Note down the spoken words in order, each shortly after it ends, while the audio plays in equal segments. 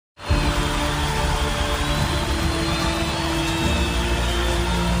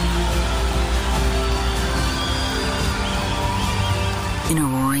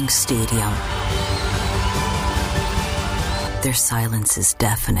stadium. Their silence is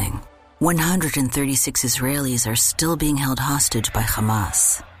deafening. 136 Israelis are still being held hostage by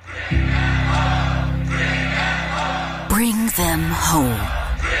Hamas. Bring them home.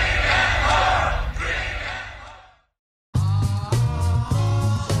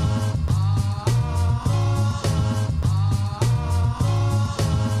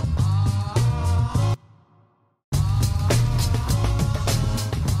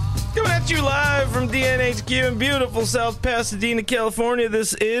 You live from DNHQ in beautiful South Pasadena, California.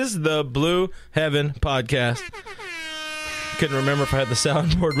 This is the Blue Heaven Podcast. Couldn't remember if I had the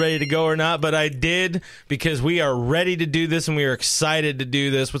soundboard ready to go or not, but I did, because we are ready to do this and we are excited to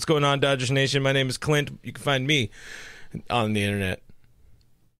do this. What's going on, Dodgers Nation? My name is Clint. You can find me on the internet.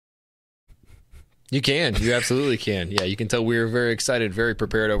 You can. You absolutely can. Yeah, you can tell we're very excited, very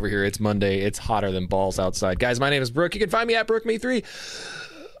prepared over here. It's Monday. It's hotter than balls outside. Guys, my name is Brooke. You can find me at BrookeMe3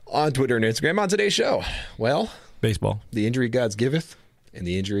 on Twitter and Instagram. On today's show, well, baseball. The injury gods giveth, and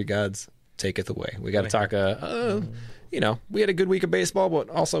the injury gods taketh away. We got to talk, we had a good week of baseball, but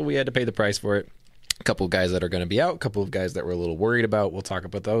also we had to pay the price for it. A couple of guys that are going to be out, a couple of guys that we're a little worried about. We'll talk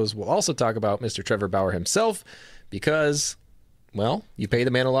about those. We'll also talk about Mr. Trevor Bauer himself, because, well, you pay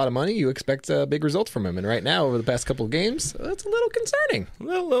the man a lot of money, you expect big results from him. And right now, over the past couple of games, that's a little concerning. A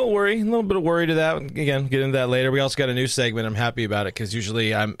little worry, a little bit of worry to that. Again, get into that later. We also got a new segment. I'm happy about it, because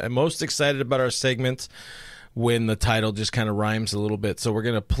usually I'm most excited about our segments when the title just kind of rhymes a little bit. So we're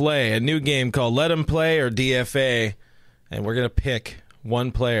going to play a new game called Let 'Em Play or DFA, and we're going to pick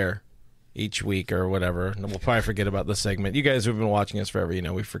one player each week or whatever. And we'll probably forget about the segment. You guys who've been watching us forever,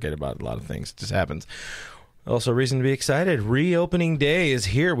 we forget about a lot of things. It just happens. Also, reason to be excited. Reopening day is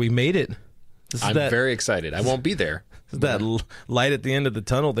here. We made it. I'm very excited. I won't be there. This is that light at the end of the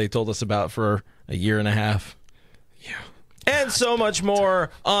tunnel they told us about for a year and a half. Yeah. And so much more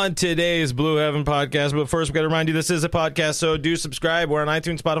on today's Blue Heaven Podcast. But first, we've got to remind you, this is a podcast, so do subscribe. We're on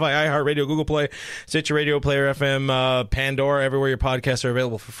iTunes, Spotify, iHeartRadio, Google Play, Stitcher Radio, Player FM, Pandora, everywhere your podcasts are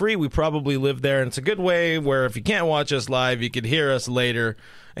available for free. We probably live there, and it's a good way where if you can't watch us live, you could hear us later.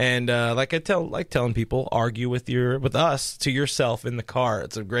 And like telling people, argue with us to yourself in the car.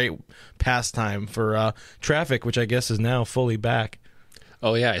 It's a great pastime for traffic, which I guess is now fully back.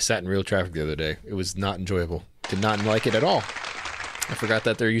 Oh, yeah, I sat in real traffic the other day. It was not enjoyable. Did not like it at all. I forgot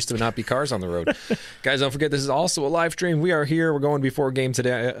that there used to not be cars on the road. Guys, don't forget, this is also a live stream. We are here. We're going before game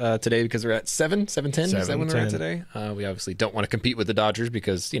today because we're at 7:10. Is that when we're at today? We obviously don't want to compete with the Dodgers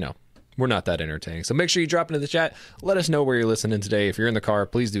because, we're not that entertaining. So make sure you drop into the chat. Let us know where you're listening today. If you're in the car,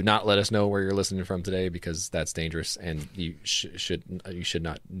 please do not let us know where you're listening from today, because that's dangerous, and you should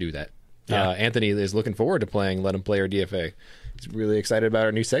not do that. Yeah. Anthony is looking forward to playing Let 'Em Play or DFA. He's really excited about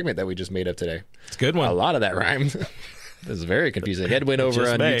our new segment that we just made up today. It's a good one. A lot of that rhymed. This is very confusing. Edwin over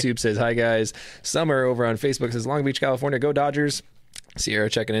on YouTube says, hi, guys. Summer over on Facebook says, Long Beach, California, go Dodgers. Sierra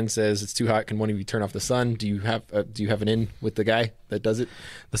checking in says, it's too hot. Can one of you turn off the sun? Do you have an in with the guy that does it?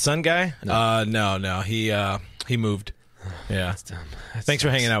 The sun guy? No. No. He moved. Yeah. Thanks for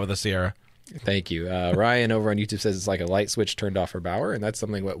hanging out with us, Sierra. Thank you. Ryan over on YouTube says it's like a light switch turned off for Bauer, and that's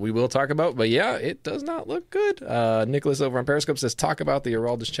something that we will talk about. But yeah, it does not look good. Nicholas over on Periscope says, talk about the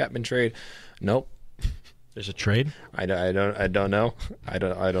Aroldis Chapman trade. Nope. There's a trade? I don't know. I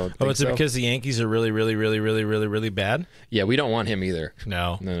don't. Oh, is it because the Yankees are really, really, really, really, really, really bad? Yeah, we don't want him either.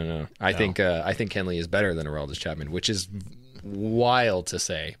 No. I think Kenley is better than Aroldis Chapman, which is wild to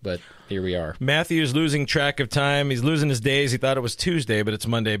say, but here we are. Matthew's losing track of time. He's losing his days. He thought it was Tuesday, but it's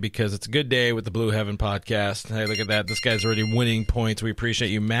Monday because it's a good day with the Blue Heaven Podcast. Hey, look at that. This guy's already winning points. We appreciate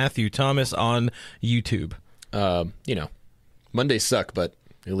you. Matthew Thomas on YouTube. Mondays suck, but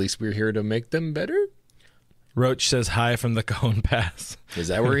at least we're here to make them better. Roach says hi from the Cajon Pass. Is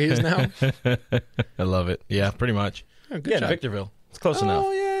that where he is now? I love it. Yeah, pretty much. Oh, good job. Victorville. It's close enough.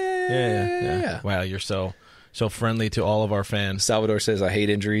 Oh, yeah. Wow, you're so friendly to all of our fans. Salvador says, I hate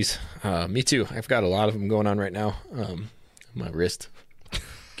injuries. Me too. I've got a lot of them going on right now. My wrist.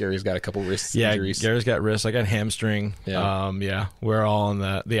 Gary's got a couple wrist injuries. Gary's got wrist. I got hamstring. Yeah. We're all on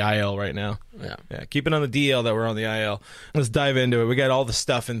the IL right now. Yeah. Keep it on the DL that we're on the IL. Let's dive into it. We got all the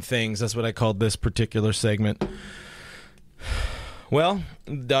stuff and things. That's what I called this particular segment. Well,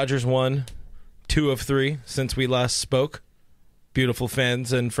 Dodgers won 2 of 3 since we last spoke. Beautiful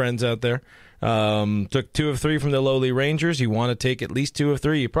fans and friends out there. Took 2 of 3 from the lowly Rangers. You want to take at least 2 of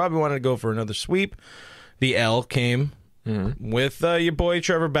 3. You probably wanted to go for another sweep. The L came with your boy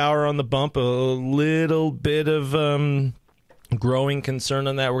Trevor Bauer on the bump. A little bit of growing concern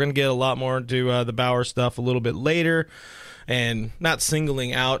on that. We're going to get a lot more into the Bauer stuff a little bit later. And not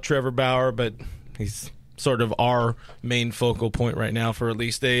singling out Trevor Bauer, but he's sort of our main focal point right now for at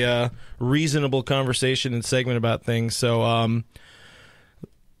least a reasonable conversation and segment about things. So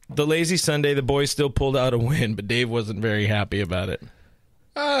the lazy Sunday, the boys still pulled out a win, but Dave wasn't very happy about it.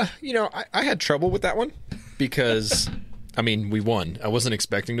 I had trouble with that one because, we won. I wasn't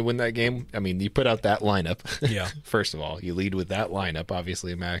expecting to win that game. You put out that lineup. Yeah. First of all, you lead with that lineup.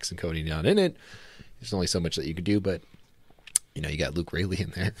 Obviously, Max and Cody not in it. There's only so much that you could do, but you got Luke Raley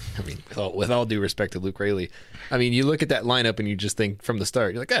in there. With all due respect to Luke Raley, you look at that lineup and you just think from the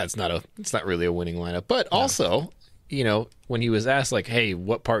start, you're like, it's not really a winning lineup. But also, when he was asked, like, hey,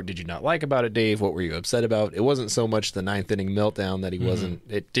 what part did you not like about it, Dave? What were you upset about? It wasn't so much the ninth inning meltdown that he wasn't,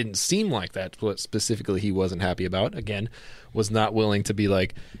 it didn't seem like that's what specifically he wasn't happy about. Again, was not willing to be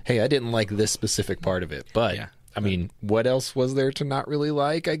like, hey, I didn't like this specific part of it. But, what else was there to not really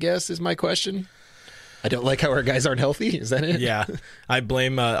like, I guess, is my question. I don't like how our guys aren't healthy. Is that it? Yeah. I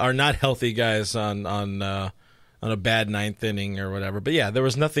blame our not healthy guys on a bad ninth inning or whatever. But, yeah,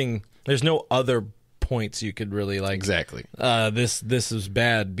 there's no other points you could really like. Exactly. This is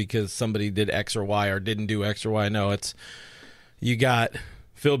bad because somebody did X or Y or didn't do X or Y. No, you got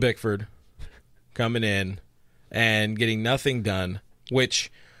Phil Bickford coming in and getting nothing done,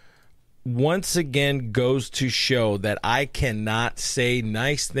 which once again goes to show that I cannot say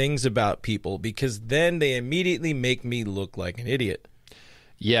nice things about people because then they immediately make me look like an idiot.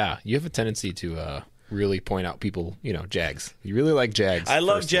 Yeah, you have a tendency to really point out people, Jags. You really like Jags. I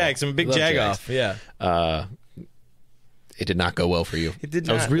love Jags. I'm a big Jag-off. Yeah. It did not go well for you. It did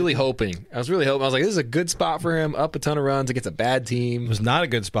not. I was really hoping. I was like, this is a good spot for him. Up a ton of runs against a bad team. It was not a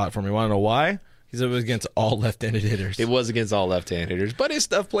good spot for me. Want to know why? Because it was against all left-handed hitters. It was against all left-handed hitters, but his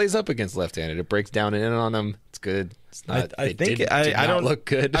stuff plays up against left-handed. It breaks down and in on them. It's good. It's not. I think I don't look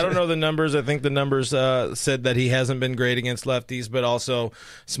good. I don't know the numbers. I think the numbers said that he hasn't been great against lefties, but also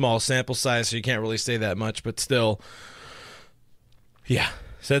small sample size, so you can't really say that much. But still, yeah,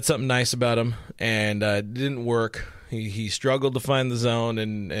 said something nice about him, and it didn't work. He struggled to find the zone,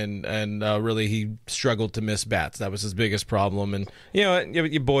 and really he struggled to miss bats. That was his biggest problem. And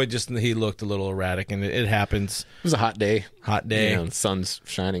your boy he looked a little erratic, and it happens. It was a hot day. The sun's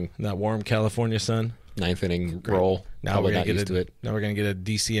shining. That warm California sun. Ninth inning roll. Now we're gonna get Now we're gonna get a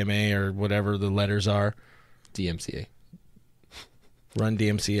DCMA or whatever the letters are. DMCA. Run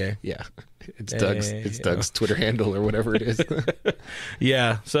DMCA. Yeah, it's Doug's Twitter handle or whatever it is.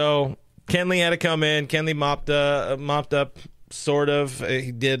 Yeah. So Kenley had to come in. Kenley mopped up, sort of.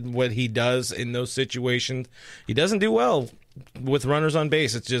 He did what he does in those situations. He doesn't do well with runners on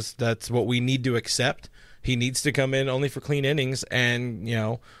base. It's just that's what we need to accept. He needs to come in only for clean innings, and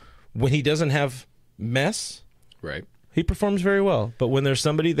when he doesn't have mess, right, he performs very well. But when there's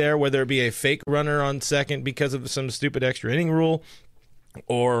somebody there, whether it be a fake runner on second because of some stupid extra inning rule,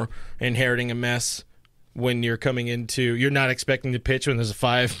 or inheriting a mess when you're coming into, you're not expecting to pitch when there's a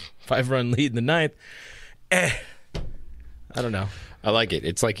five-run lead in the ninth. I don't know. I like it.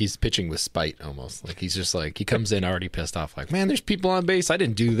 It's like he's pitching with spite almost. Like he's just like, he comes in already pissed off. Like, man, there's people on base. I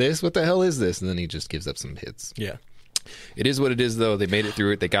didn't do this. What the hell is this? And then he just gives up some hits. Yeah. It is what it is, though. They made it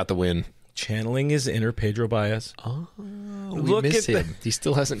through it. They got the win. Channeling his inner Pedro Baez. Oh, we miss him. He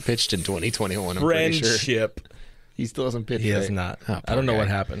still hasn't pitched in 2021. I'm pretty sure. Friendship. He still hasn't pitched. He has not. Oh, I don't know guy. what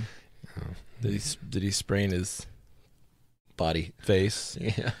happened. Oh. Did he sprain his body face?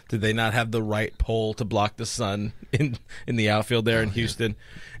 Yeah. Did they not have the right pole to block the sun in the outfield there in Houston?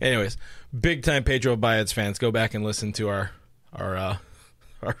 Yeah. Anyways, big time Pedro Baez fans, go back and listen to our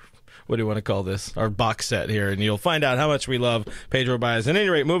what do you want to call this? Our box set here, and you'll find out how much we love Pedro Baez. At any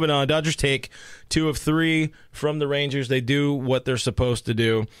rate, moving on, Dodgers take 2 of 3 from the Rangers. They do what they're supposed to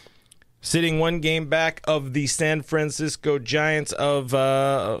do. Sitting one game back of the San Francisco Giants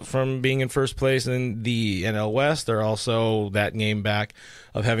from being in first place in the NL West. They're also that game back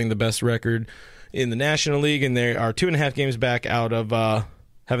of having the best record in the National League, and they are 2.5 games back out of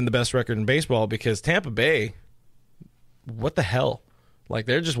having the best record in baseball because Tampa Bay, what the hell? Like,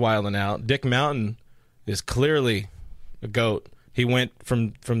 they're just wilding out. Dick Mountain is clearly a GOAT. He went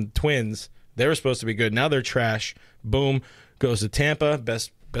from Twins. They were supposed to be good. Now they're trash. Boom. Goes to Tampa.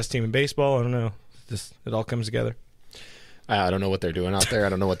 Best team in baseball. I don't know. It all comes together. I don't know what they're doing out there. I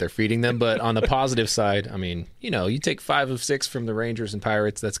don't know what they're feeding them. But on the positive side, I mean, you take 5 of 6 from the Rangers and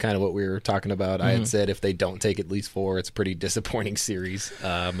Pirates. That's kind of what we were talking about. I had said if they don't take at least 4, it's a pretty disappointing series.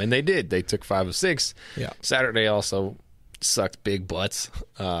 And they did. They took 5 of 6. Yeah. Saturday also sucked big butts.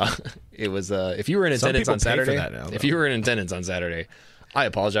 It was if you were in attendance on Saturday. If you were in attendance on Saturday, I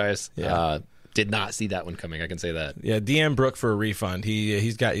apologize. Yeah. Did not see that one coming. I can say that. Yeah, DM Brooke for a refund.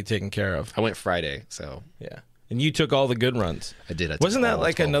 He's got you taken care of. I went Friday, so yeah. And you took all the good runs. I did. Wasn't that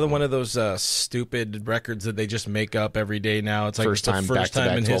like another one of those stupid records that they just make up every day now? It's like first time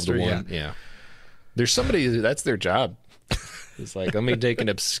in history. Yeah. There's somebody that's their job. It's like, let me take an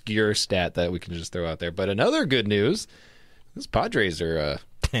obscure stat that we can just throw out there. But another good news, these Padres are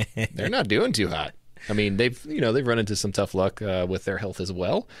they're not doing too hot. I mean, they've run into some tough luck with their health as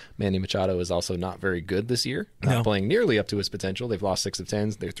well. Manny Machado is also not very good this year, not playing nearly up to his potential. They've lost 6 of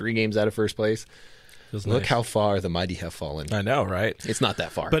 10. They're 3 games out of first place. Look how far the mighty have fallen. I know, right? It's not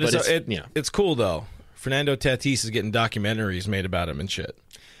that far. But it's cool, though. Fernando Tatis is getting documentaries made about him and shit.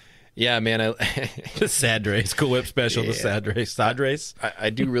 Yeah, man. The Sad Race, Cool Whip Special, the Sad Race. I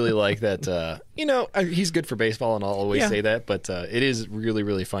do really like that. He's good for baseball, and I'll always say that. But it is really,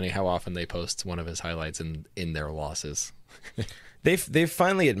 really funny how often they post one of his highlights in their losses. They've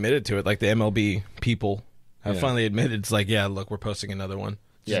finally admitted to it. Like the MLB people have finally admitted. It's like, yeah, look, we're posting another one.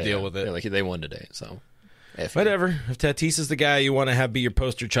 Just deal with it. Like they won today, so whatever. If Tatis is the guy you want to have be your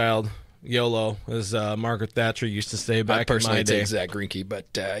poster child. YOLO, as Margaret Thatcher used to say back in my day. I'd Zach Greinke,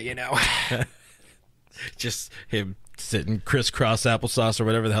 but just him sitting crisscross applesauce or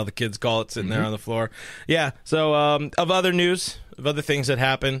whatever the hell the kids call it, sitting there on the floor. Yeah. So of other news, of other things that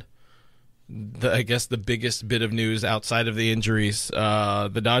happened, I guess the biggest bit of news outside of the injuries,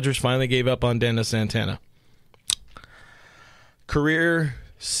 the Dodgers finally gave up on Dennis Santana. Career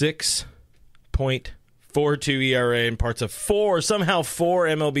 6.42 ERA in parts of 4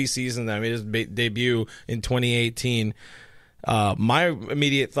 MLB seasons. I mean, his debut in 2018. My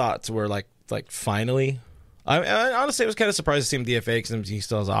immediate thoughts were like finally. I honestly was kind of surprised to see him DFA because he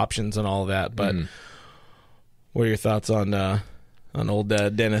still has options and all of that. But what are your thoughts on old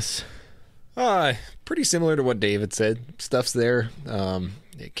Dennis? Pretty similar to what David said. Stuff's there.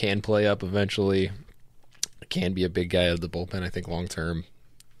 It can play up eventually. It can be a big guy of the bullpen, I think, long term.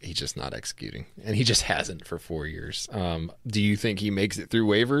 He's just not executing, and he just hasn't for 4 years. Do you think he makes it through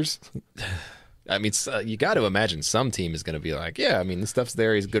waivers? I mean, you got to imagine some team is going to be like, yeah, I mean, the stuff's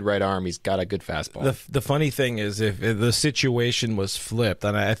there. He's a good right arm. He's got a good fastball. The funny thing is, if the situation was flipped,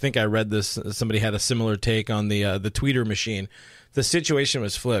 and I think I read this, somebody had a similar take on the tweeter machine. The situation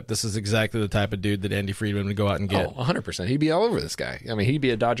was flipped. This is exactly the type of dude that Andy Friedman would go out and get. Oh, 100%. He'd be all over this guy. I mean, he'd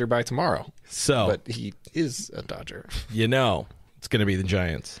be a Dodger by tomorrow. But he is a Dodger. It's going to be the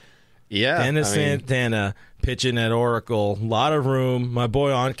Giants. Yeah. Dennis Santana pitching at Oracle. A lot of room. My boy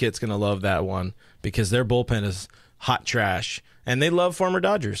Onkit's going to love that one because their bullpen is hot trash. And they love former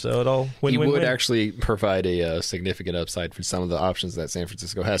Dodgers, so it'll win-win-win. He would actually provide a significant upside for some of the options that San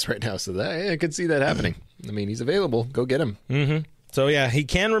Francisco has right now. So I could see that happening. I mean, he's available. Go get him. Mm-hmm. So, yeah, he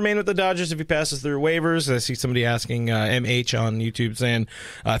can remain with the Dodgers if he passes through waivers. I see somebody asking MH on YouTube saying,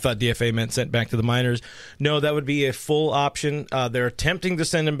 I thought DFA meant sent back to the minors. No, that would be a full option. They're attempting to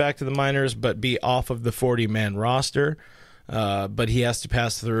send him back to the minors, but be off of the 40-man roster. But he has to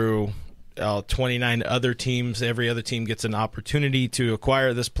pass through 29 other teams. Every other team gets an opportunity to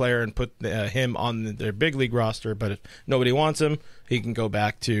acquire this player and put him on their big league roster. But if nobody wants him, he can go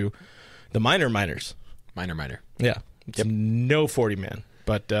back to the minors. Minor. Yeah. No 40-man,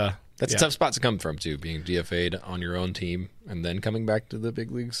 but that's a tough spot to come from too, being DFA'd on your own team and then coming back to the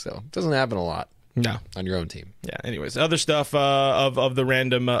big leagues. So it doesn't happen a lot. No, on your own team. Yeah. Anyways, other stuff of the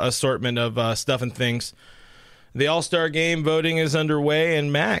random assortment of stuff and things. The All-Star Game voting is underway,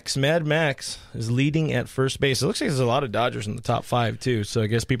 and Mad Max is leading at first base. It looks like there's a lot of Dodgers in the top 5 too. So I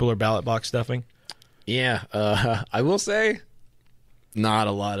guess people are ballot box stuffing. Yeah, I will say. Not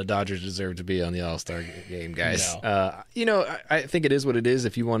a lot of Dodgers deserve to be on the All-Star Game, guys. No. I think it is what it is.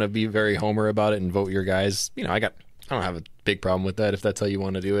 If you want to be very homer about it and vote your guys, I don't have a big problem with that if that's how you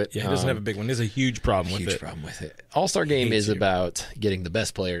want to do it. Yeah, he doesn't have a big one. There's a huge problem with it. Huge problem with it. All-Star Game is about getting the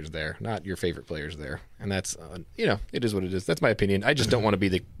best players there, not your favorite players there. And that's, it is what it is. That's my opinion. I just don't want to be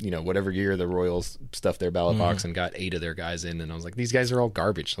the, whatever year the Royals stuffed their ballot box and got 8 of their guys in, and I was like, these guys are all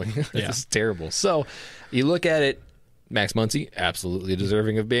garbage. Like, this is terrible. So you look at it, Max Muncy, absolutely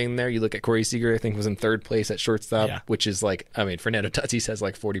deserving of being there. You look at Corey Seager, I think was in 3rd place at shortstop, which is Fernando Tatis has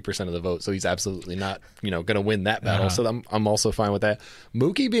 40% of the vote, so he's absolutely not, going to win that battle. So I'm also fine with that.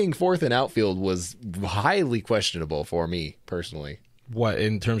 Mookie being 4th in outfield was highly questionable for me personally. What,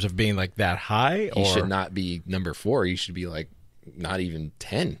 in terms of being that high? He should not be number 4. He should be not even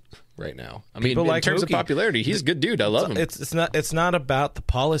 10 right now. I mean, in terms of popularity, he's a good dude. I love him. It's not about the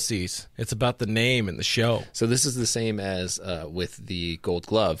policies. It's about the name and the show. So this is the same as with the Gold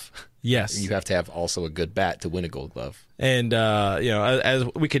Glove. Yes. You have to have also a good bat to win a Gold Glove. And, as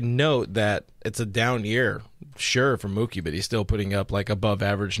we could note that it's a down year sure, for Mookie, but he's still putting up like above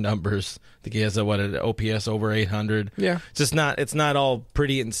average numbers. I think he has an OPS over 800. Yeah. It's not all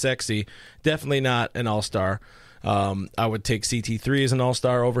pretty and sexy. Definitely not an all-star. I would take CT3 as an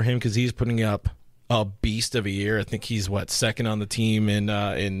all-star over him because he's putting up a beast of a year. I think he's second on the team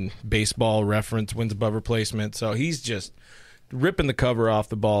in baseball reference, wins above replacement. So he's just ripping the cover off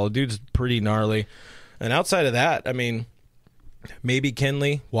the ball. Dude's pretty gnarly. And outside of that, I mean, maybe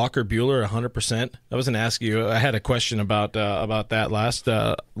Kenley, Walker Buehler, 100%. I was going to ask you. I had a question about that last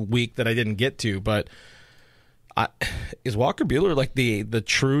week that I didn't get to, but is Walker Buehler like the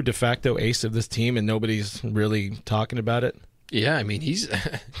true de facto ace of this team, and nobody's really talking about it? Yeah, I mean, he's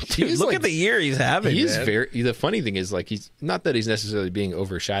look at the year he's having. He's the funny thing is, like, he's not that he's necessarily being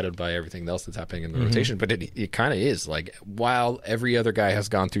overshadowed by everything else that's happening in the rotation, but it kind of is. Like, while every other guy has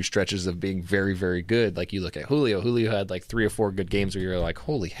gone through stretches of being very, very good, like you look at Julio had like 3 or 4 good games where you're like,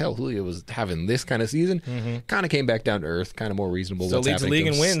 holy hell, Julio was having this kind of season. Kind of came back down to earth, kind of more reasonable. Still leads the league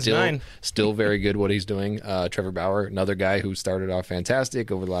in wins, 9. Still very good what he's doing. Trevor Bauer, another guy who started off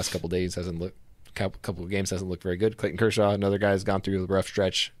fantastic over the last couple of days, couple of games hasn't looked very good. Clayton Kershaw, another guy, has gone through a rough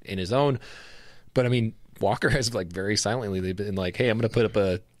stretch in his own. But I mean, Walker has like very silently they've been like, hey, I'm going to put up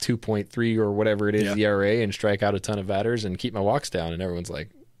a 2.3 or whatever it is ERA and strike out a ton of batters and keep my walks down. And everyone's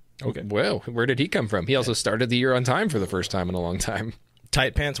like, okay, well, where did he come from? He also started the year on time for the first time in a long time.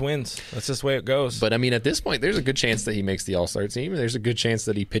 Tight pants wins. That's just the way it goes. But I mean, at this point, there's a good chance that he makes the All-Star team. There's a good chance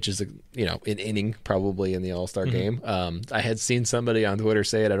that he pitches, an inning probably in the All-Star game. I had seen somebody on Twitter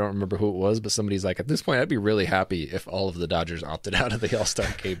say it. I don't remember who it was, but somebody's like, at this point, I'd be really happy if all of the Dodgers opted out of the All-Star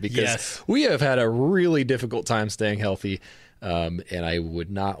game because we have had a really difficult time staying healthy. And I would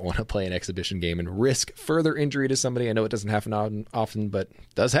not want to play an exhibition game and risk further injury to somebody. I know it doesn't happen often, but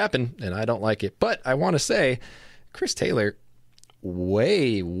it does happen, and I don't like it. But I want to say, Chris Taylor,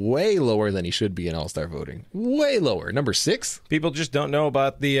 way lower than he should be in All-Star voting. Way lower. Number 6. People just don't know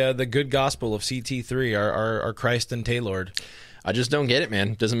about the good gospel of CT3, our Christ and Taylor. I just don't get it, man.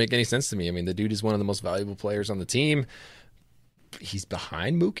 It doesn't make any sense to me. I mean, the dude is one of the most valuable players on the team. He's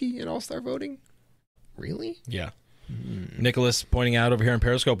behind Mookie in All-Star voting? Really? Yeah. Nicholas pointing out over here in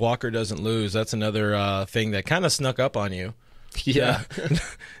Periscope, Walker doesn't lose. That's another thing that kind of snuck up on you. Yeah.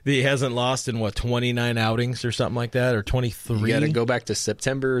 He hasn't lost in 29 outings or something like that, or 23. You got to go back to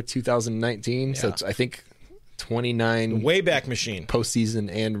September 2019. Yeah. So it's, I think 29 Wayback Machine postseason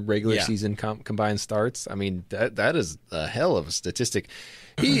and regular season combined starts. I mean, that is a hell of a statistic.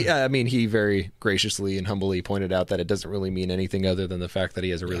 He very graciously and humbly pointed out that it doesn't really mean anything other than the fact that he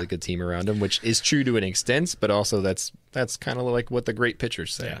has a really good team around him, which is true to an extent, but also that's kind of like what the great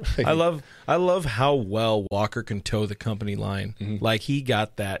pitchers say. Yeah. I love how well Walker can toe the company line. Like, he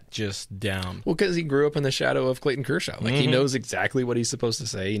got that just down. Well, because he grew up in the shadow of Clayton Kershaw. Like, he knows exactly what he's supposed to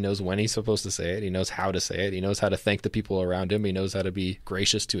say. He knows when he's supposed to say it. He knows how to say it. He knows how to thank the people around him. He knows how to be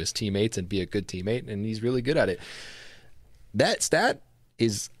gracious to his teammates and be a good teammate, and he's really good at it. That stat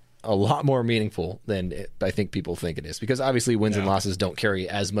is a lot more meaningful than I think people think it is, because obviously wins and losses don't carry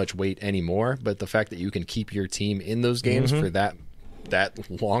as much weight anymore, but the fact that you can keep your team in those games for that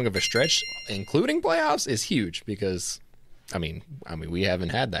long of a stretch, including playoffs, is huge, because I mean we haven't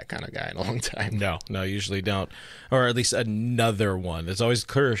had that kind of guy in a long time. No, usually don't, or at least another one. There's always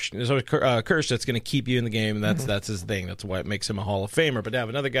Kirsch. There's always Kirsch that's going to keep you in the game, and that's his thing. That's why it makes him a Hall of Famer. But to have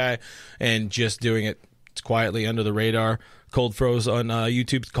another guy and just doing it quietly under the radar. Cold Froze on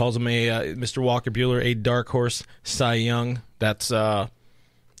YouTube calls him Mr. Walker Buehler, a dark horse Cy Young. That's I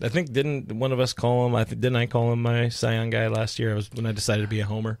think, didn't one of us call him? Didn't I call him my Cy Young guy last year? It was when I decided to be a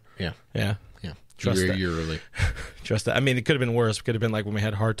homer. Yeah. Trust that. You're really trust that. I mean, it could have been worse. It could have been like when we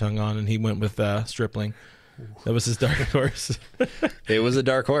had Hartung on and he went with Stripling. That was his dark horse. It was a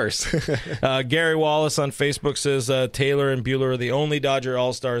dark horse. Gary Wallace on Facebook says Taylor and Buehler are the only Dodger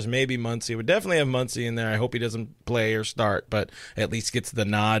All-Stars, maybe Muncy. Would definitely have Muncy in there. I hope he doesn't play or start, but at least gets the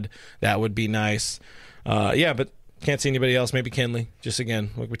nod. That would be nice. But can't see anybody else. Maybe Kenley. Just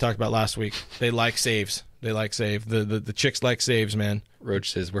again, like we talked about last week. They like saves. The chicks like saves, man.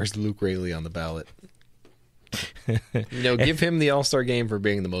 Roach says, where's Luke Raley on the ballot? Give him the All-Star game for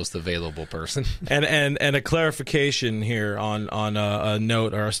being the most available person. and a clarification here on a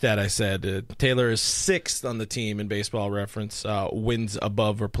note or a stat I said. Taylor is 6th on the team in Baseball Reference, wins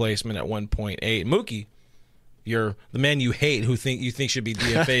above replacement at 1.8. Mookie, you're the man you hate, who you think should be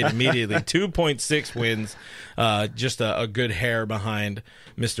DFA'd immediately. 2.6 wins, just a good hair behind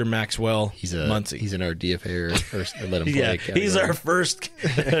Mr. Maxwell Muncy. He's in our DFA or let him play. He's our first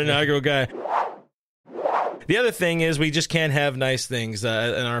inaugural guy. The other thing is we just can't have nice things in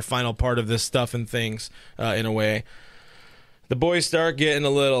our final part of this stuff and things in a way. The boys start getting a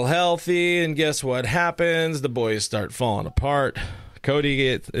little healthy, and guess what happens? The boys start falling apart. Cody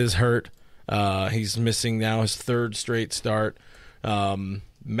is hurt. He's missing now his third straight start.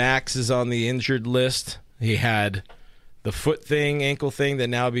 Max is on the injured list. He had the foot thing, ankle thing, that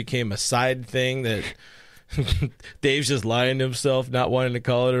now became a side thing that Dave's just lying to himself, not wanting to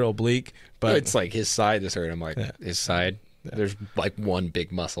call it an oblique. But it's like his side is hurt. I'm like, his side? Yeah. There's like one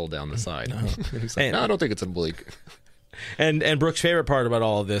big muscle down the side. No. He's like, no, I don't think it's an oblique. And Brooke's favorite part about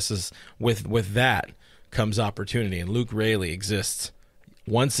all of this is with that comes opportunity, and Luke Raley exists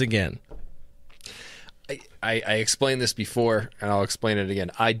once again. I explained this before, and I'll explain it again.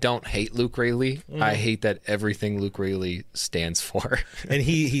 I don't hate Luke Raley. I hate that everything Luke Raley stands for. And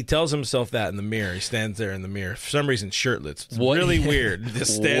he tells himself that in the mirror. He stands there in the mirror. For some reason, shirtless. It's really weird.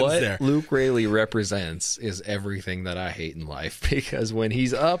 Just stands there. What Luke Raley represents is everything that I hate in life. Because when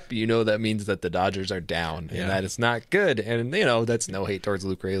he's up, you know that means that the Dodgers are down, and that it's not good. And, you know, that's no hate towards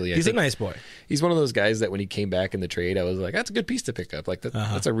Luke Raley. He's a nice boy. He's one of those guys that when he came back in the trade, I was like, that's a good piece to pick up. Like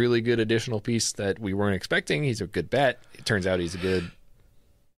that's a really good additional piece that we weren't expecting. He's a good bet. It turns out he's a good,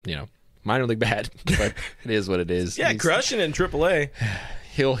 minor league bat, but it is what it is. Yeah, he's crushing it in AAA.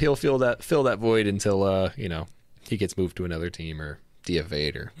 He'll fill that void until he gets moved to another team or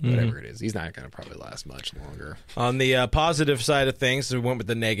DFA'd or whatever it is. He's not going to probably last much longer. On the positive side of things, we went with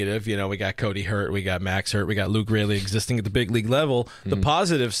the negative. We got Cody hurt, we got Max hurt, we got Luke Raley existing at the big league level. The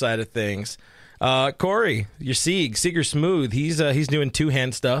positive side of things, Corey, your Seager Smooth, he's doing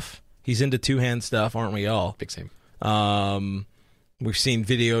two-hand stuff. He's into two-hand stuff, aren't we all? Big same. We've seen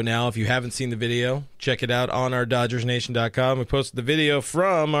video now. If you haven't seen the video, check it out on our DodgersNation.com. We posted the video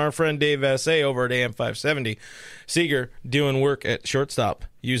from our friend Dave Vassay over at AM 570. Seager doing work at shortstop,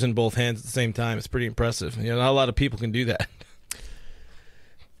 using both hands at the same time. It's pretty impressive. Not a lot of people can do that.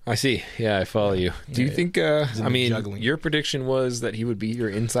 I see. Yeah, I follow you. Do you think, juggling. Your prediction was that he would be your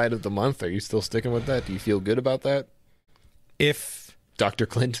inside of the month. Are you still sticking with that? Do you feel good about that? If Dr.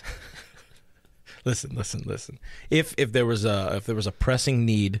 Clint... Listen. If there was a pressing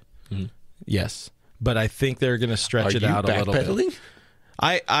need, yes. But I think they're going to stretch it out a little bit.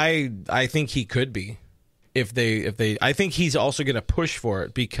 I think he could be. If they I think he's also going to push for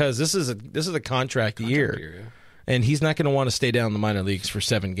it because this is a contract year. Yeah. And he's not going to want to stay down in the minor leagues for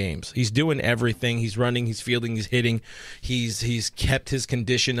 7 games. He's doing everything. He's running, he's fielding, he's hitting. He's kept his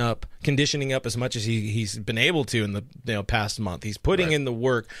conditioning up as much as he's been able to in the past month. He's putting in the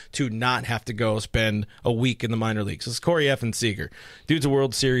work to not have to go spend a week in the minor leagues. It's Corey effing Seager. Dude's a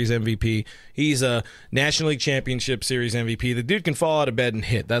World Series MVP. He's a National League Championship Series MVP. The dude can fall out of bed and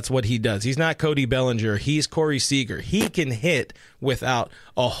hit. That's what he does. He's not Cody Bellinger. He's Corey Seager. He can hit without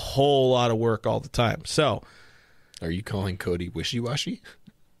a whole lot of work all the time. So... Are you calling Cody wishy-washy?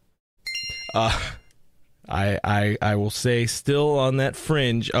 I will say still on that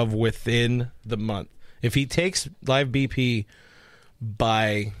fringe of within the month. If he takes live BP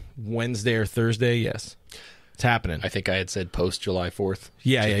by Wednesday or Thursday, yes. It's happening. I think I had said post July 4th.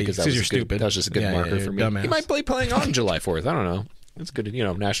 Yeah, because you're stupid. That was just a good marker for me. Dumbass. He might be playing on July 4th. I don't know. It's good,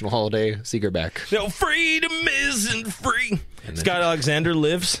 national holiday, Seager back. No, freedom isn't free. Scott Alexander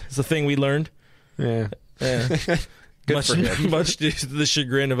lives. It's the thing we learned. Yeah. Much to the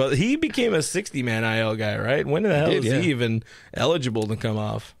chagrin of others. He became a 60-man IL guy, right? When the hell is he even eligible to come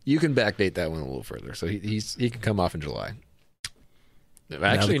off? You can backdate that one a little further. So he can come off in July.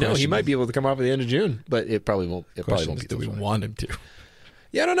 Actually, no, he might be able to come off at the end of June, but it probably won't. It probably won't be. Do we want him to?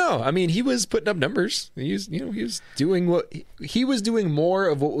 Yeah, I don't know. I mean, he was putting up numbers. He was doing more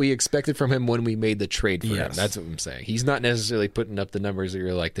of what we expected from him when we made the trade for him. That's what I'm saying. He's not necessarily putting up the numbers that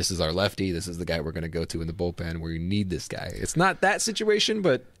you're like, this is our lefty, this is the guy we're going to go to in the bullpen where you need this guy. It's not that situation,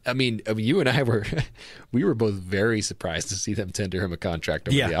 but I mean, you and I were both very surprised to see them tender him a contract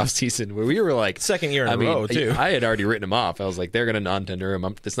over the offseason where we were like, second year in a row too. I had already written him off. I was like, they're going to non-tender him.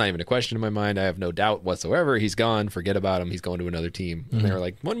 It's not even a question in my mind. I have no doubt whatsoever. He's gone. Forget about him. He's going to another team. And they were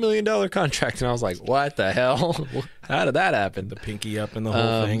like, $1 million contract, and I was like, what the hell? How did that happen? The pinky up in the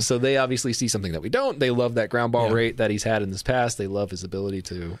whole thing. So they obviously see something that we don't. They love that ground ball rate that he's had in this past. They love his ability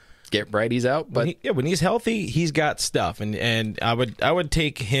to get righties out. But when he's healthy, he's got stuff, and I would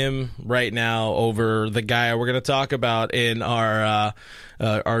take him right now over the guy we're going to talk about in our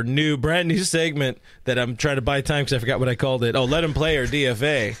brand new segment that I'm trying to buy time because I forgot what I called it. Oh, let him play or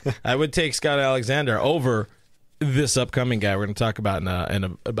DFA. I would take Scott Alexander over this upcoming guy we're going to talk about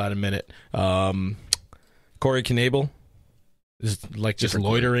in about a minute. Corey Knebel is like just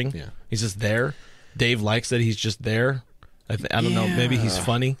loitering. Yeah. He's just there. Dave likes that he's just there. I don't know. Maybe he's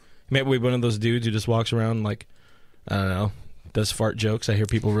funny. Maybe one of those dudes who just walks around like, I don't know, does fart jokes. I hear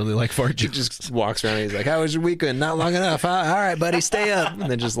people really like fart He jokes. just walks around and he's like, how was your weekend? Not long enough, huh? All right, buddy, stay up.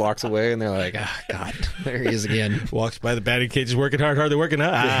 And then just walks away, and they're like, God, there he is again. Walks by the batting cage, working hard, hardly working.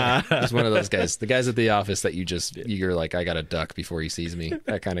 He's one of those guys. The guys at the office that you're like, I got to duck before he sees me.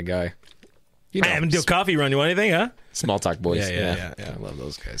 That kind of guy. I haven't do a coffee run. You want anything, huh? Small talk boys. Yeah. I love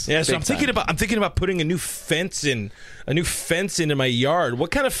those guys. Yeah, so Big time. I'm thinking about putting a new fence into my yard.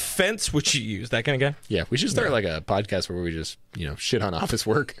 What kind of fence would you use? That kind of guy? Yeah, we should start like a podcast where we just, shit on office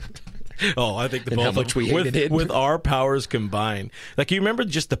work. Oh, I think the And both how much we hated it. with our powers combined. Like, you remember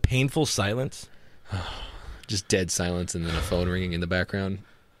just the painful silence? Just dead silence and then a phone ringing in the background.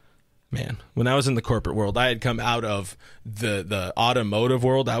 Man, when I was in the corporate world, I had come out of the automotive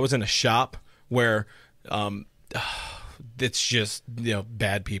world. I was in a shop where it's just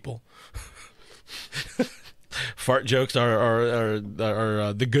bad people. Fart jokes are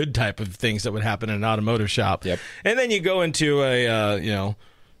the good type of things that would happen in an automotive shop. Yep. And then you go into a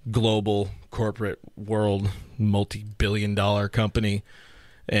global corporate world, multi-billion-dollar company,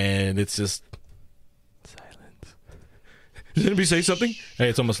 and it's just silence. Did anybody say something? Hey,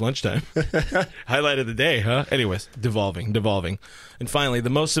 it's almost lunchtime. Highlight of the day, huh? Anyways, devolving. And finally, the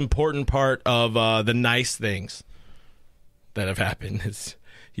most important part of the nice things that have happened is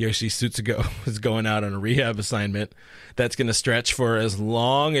Yoshi Tsutsugo is going out on a rehab assignment that's going to stretch for as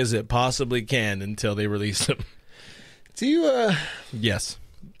long as it possibly can until they release him. Do you, Yes.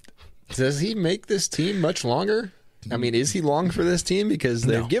 does he make this team much longer? I mean, is he long for this team? Because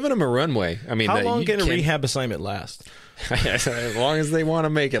they've given him a runway. I mean, how long can a rehab assignment last? As long as they want to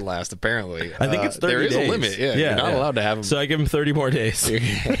make it last, apparently. I think it's 30 there days. There is a limit. Yeah, you're not allowed to have him. So I give him 30 more days.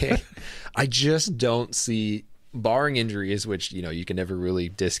 I just don't see, barring injuries, which, you can never really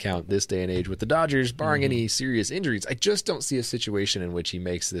discount this day and age with the Dodgers, barring any serious injuries, I just don't see a situation in which he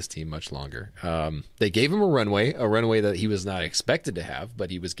makes this team much longer. They gave him a runway that he was not expected to have, but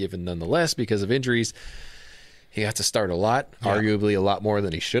he was given nonetheless because of injuries. He got to start a lot, arguably a lot more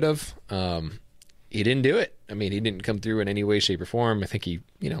than he should have. He didn't do it. I mean, he didn't come through in any way, shape, or form. I think he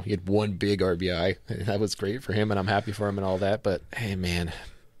had one big RBI. That was great for him, and I'm happy for him and all that. But, hey, man,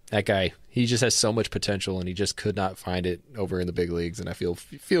 that guy, he just has so much potential, and he just could not find it over in the big leagues, and I feel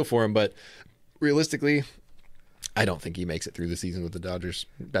for him. But realistically, I don't think he makes it through the season with the Dodgers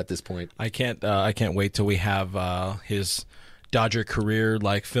at this point. I can't wait till we have his Dodger career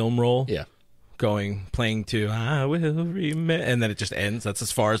like film roll. Yeah. Playing to I will remember, and then it just ends. That's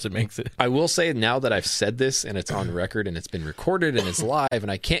as far as it makes it. I will say, now that I've said this and it's on record and it's been recorded and it's live and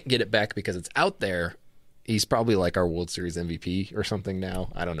I can't get it back because it's out there, he's probably like our World Series MVP or something now.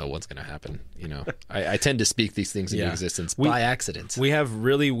 I don't know what's going to happen. I tend to speak these things into existence by accident. We have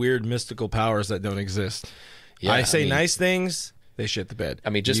really weird mystical powers that don't exist. Yeah, I say nice things, they shit the bed.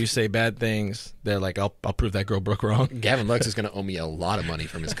 I mean, you say bad things, they're like, I'll prove that girl Brooke wrong. Gavin Lux is going to owe me a lot of money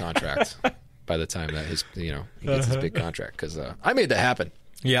from his contract by the time that he gets his big contract, because I made that happen.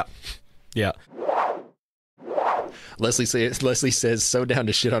 Yeah. Leslie says, so down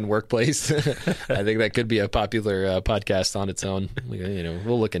to shit on workplace. I think that could be a popular podcast on its own.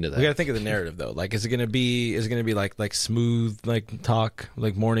 We'll look into that. We got to think of the narrative though. Like, is it going to be like smooth, like talk,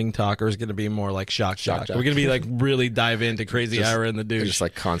 like morning talk, or is it going to be more like shock? We're going to be like really dive into Crazy Ira and the Douche. Just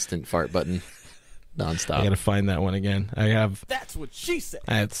like constant fart button. Nonstop. I got to find that one again. That's what she said.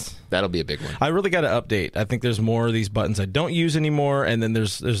 That'll be a big one. I really got to update. I think there's more of these buttons I don't use anymore, and then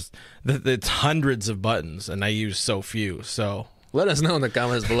there's it's hundreds of buttons, and I use so few. So let us know in the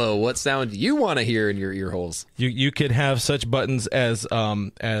comments below what sound you want to hear in your ear holes. You could have such buttons as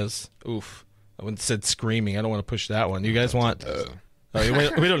oof. I wouldn't said screaming. I don't want to push that one. You guys want?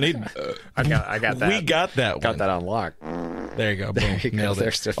 We don't need. I got that. We got that one. Got that on lock. There you go. Boom. Nailed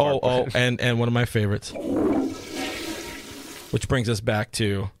it. And one of my favorites, which brings us back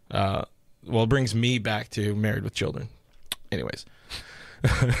to, brings me back to Married with Children. Anyways.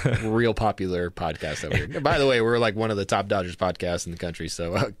 Real popular podcast over here. By the way, we're like one of the top Dodgers podcasts in the country,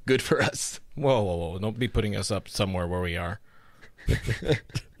 so good for us. Whoa. Don't be putting us up somewhere where we are.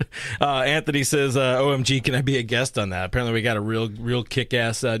 Anthony says, OMG, can I be a guest on that? Apparently we got a real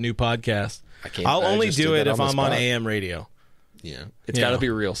kick-ass new podcast. I'll only do it if I'm on AM radio. Yeah, it's got to be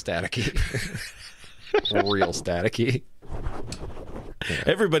real staticky. Real staticky. Yeah.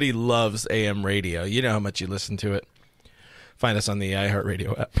 Everybody loves AM radio. You know how much you listen to it. Find us on the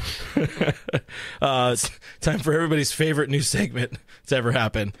iHeartRadio app. It's time for everybody's favorite new segment that's ever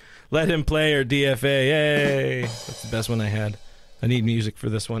happened. Let Him Play or DFA. Yay! That's the best one I had. I need music for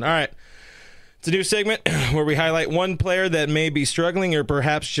this one. All right. It's a new segment where we highlight one player that may be struggling or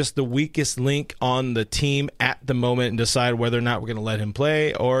perhaps just the weakest link on the team at the moment and decide whether or not we're going to let him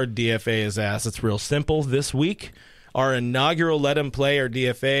play or DFA his ass. It's real simple this week. Our inaugural Let Him Play, or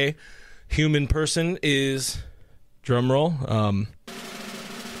DFA, human person is, drumroll,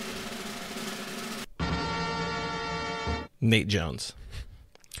 Nate Jones.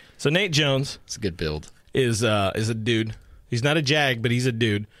 So Nate Jones, It's a good build. is a dude. He's not a jag, but he's a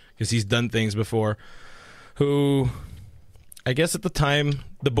dude because he's done things before. Who, I guess at the time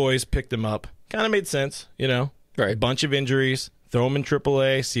the boys picked him up, kind of made sense, you know. Right. A bunch of injuries, throw him in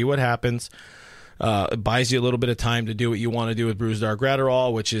AAA, see what happens. It buys you a little bit of time to do what you want to do with Brusdar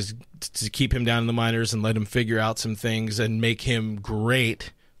Gratterall, which is to keep him down in the minors and let him figure out some things and make him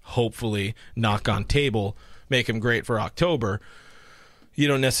great. Hopefully, knock on table, make him great for October. You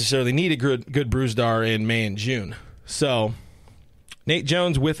don't necessarily need a good Brusdar in May and June. So Nate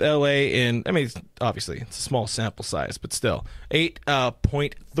Jones with LA in, I mean, obviously it's a small sample size, but still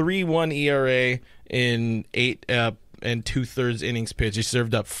 8.31 ERA in 8 and 2/3 innings pitched. He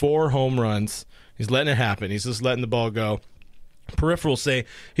served up 4 home runs. He's letting it happen. He's just letting the ball go. Peripherals say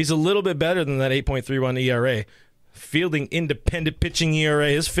he's a little bit better than that 8.31 ERA. Fielding independent pitching ERA,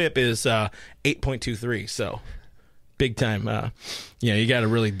 his FIP is 8.23. So big time. You got to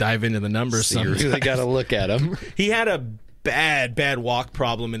really dive into the numbers. So you really got to look at him. He had a bad walk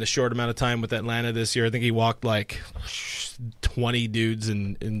problem in a short amount of time with Atlanta this year. I think he walked like 20 dudes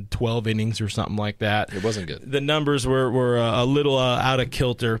in 12 innings or something like that. It wasn't good. The numbers were a little out of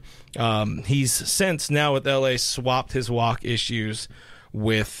kilter. He's since now with LA swapped his walk issues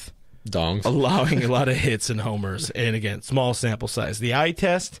with Dongs. allowing a lot of hits and homers. And again, small sample size. The eye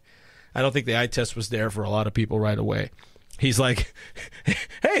test, I don't think the eye test was there for a lot of people right away. He's like,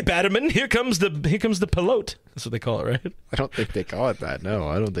 "Hey, Batterman, here comes the pilote." That's what they call it, right? I don't think they call it that. No,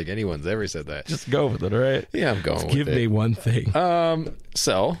 I don't think anyone's ever said that. Just go with it, all right? Yeah, I'm going Just with give it. me one thing.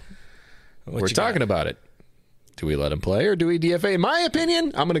 So What we're you talking about it. Do we let him play or do we DFA? In my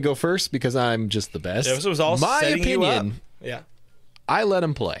opinion, I'm going to go first because I'm just the best. Yeah, this was all my setting you up. opinion. Yeah. I let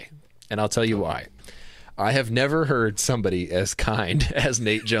him play, and I'll tell you why. I have never heard somebody as kind as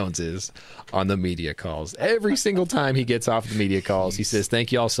Nate Jones is on the media calls. Every single time he gets off the media calls, he says,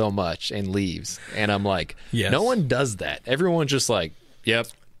 "Thank you all so much," and leaves. And I'm like, Yes. No one does that. Everyone's just like, "Yep,"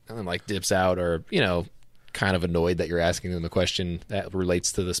 and then like dips out, or kind of annoyed that you're asking them a question that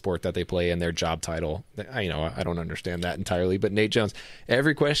relates to the sport that they play and their job title. I don't understand that entirely. But Nate Jones,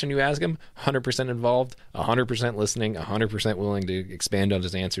 every question you ask him, 100% involved, 100% listening, 100% willing to expand on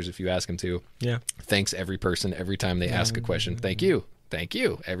his answers if you ask him to. Yeah. Thanks every person every time they ask a question. Thank you.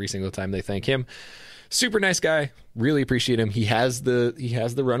 Every single time they thank him. Super nice guy. Really appreciate him. He has the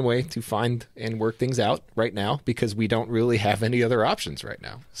runway to find and work things out right now because we don't really have any other options right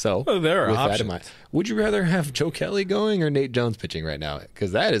now. So there are with options. that in mind, would you rather have Joe Kelly going or Nate Jones pitching right now?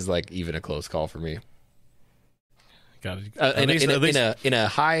 Because that is like even a close call for me. Got it. In a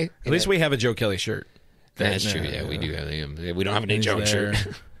high. At least we have a Joe Kelly shirt. That's true. Yeah, we do have him. We don't have a Nate Jones shirt.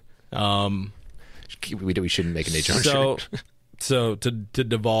 We shouldn't make a Nate Jones shirt. So to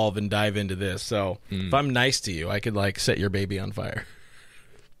devolve and dive into this, so if I'm nice to you, I could like set your baby on fire.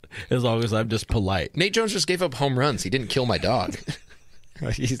 As long as I'm just polite. Nate Jones just gave up home runs. He didn't kill my dog.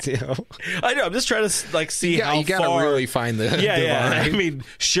 I know. I'm just trying to like see how you gotta far. really find the Yeah. line. I mean,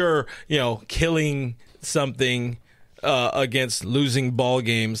 sure, killing something against losing ball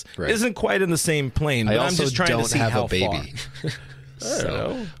games isn't quite in the same plane. But I also I'm just trying don't to see have how a baby.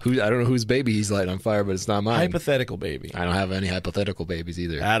 So, I don't know whose baby he's lighting on fire, but it's not mine. hypothetical baby. I don't have any hypothetical babies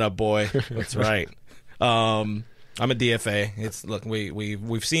either. Attaboy. That's right. I'm a DFA. Look,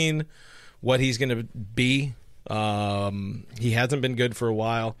 we've seen what he's going to be. He hasn't been good for a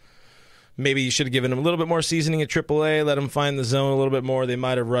while. Maybe you should have given him a little bit more seasoning at AAA, let him find the zone a little bit more. They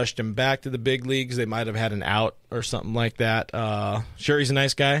might have rushed him back to the big leagues. They might have had an out or something like that. Sure, he's a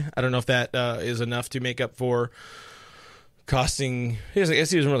nice guy. I don't know if that is enough to make up for costing. I guess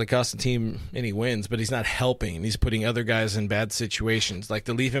he doesn't really cost the team any wins, but he's not helping. He's putting other guys in bad situations. Like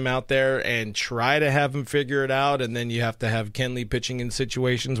to leave him out there and try to have him figure it out, and then you have to have Kenley pitching in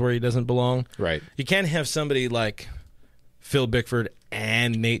situations where he doesn't belong. Right. You can't have somebody like Phil Bickford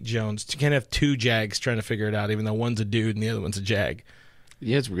and Nate Jones. You can't have two Jags trying to figure it out, even though one's a dude and the other one's a Jag.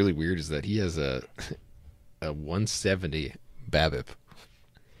 Yeah, it's really weird is that he has a 170 BABIP,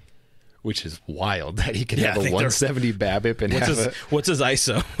 which is wild that he can have a 170 BABIP and what's his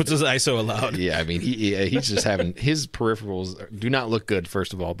ISO? What's his ISO allowed? Yeah, I mean he's just having his peripherals do not look good,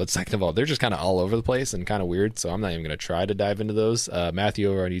 first of all, but second of all, they're just kind of all over the place and kind of weird. So I'm not even going to try to dive into those. Matthew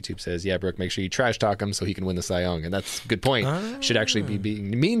over on YouTube says, "Yeah, Brooke, make sure you trash talk him so he can win the Cy Young," and that's a good point. Should actually be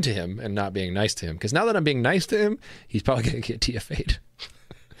being mean to him and not being nice to him, because now that I'm being nice to him, he's probably going to get DFA'd.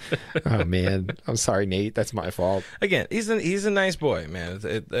 Oh man, I'm sorry, Nate. That's my fault. Again, he's a nice boy, man.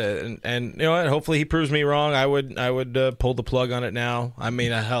 And you know what? Hopefully he proves me wrong. I would pull the plug on it now. I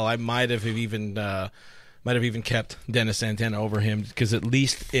mean, hell, I might have even kept Dennis Santana over him because at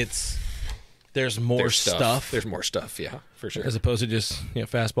least there's more stuff. There's more stuff, yeah, for sure. As opposed to just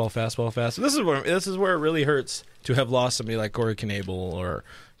fastball. This is where it really hurts to have lost somebody like Corey Knebel or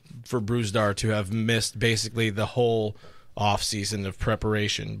for Bruzdar to have missed basically the whole off season of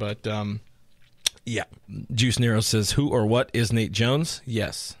preparation. But yeah, Juice Nero says, who or what is Nate Jones?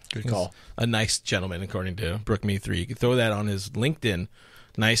 Yes, good call. A nice gentleman, according to Brook Me 3. You can throw that on his LinkedIn.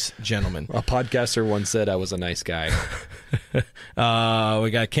 Nice gentleman. A podcaster once said I was a nice guy.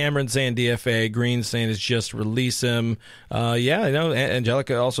 We got Cameron saying DFA, Green saying it's just release him. Yeah, I know.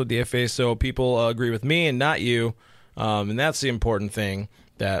 Angelica also DFA, so people agree with me and not you. And that's the important thing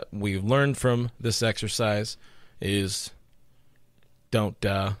that we've learned from this exercise is don't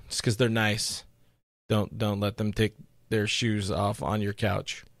just because they're nice, don't let them take their shoes off on your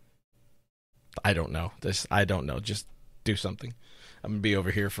couch. I don't know. Just do something. I'm gonna be over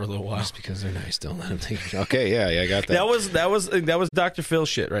here for a little while. Just because they're nice, don't let them think. Okay, yeah, I got that. That was Dr. Phil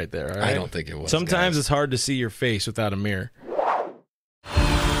shit right there. All right? I don't think it was. Sometimes it's hard to see your face without a mirror.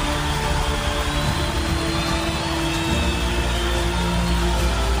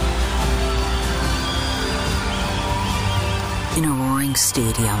 In a roaring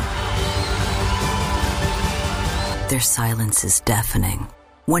stadium, their silence is deafening.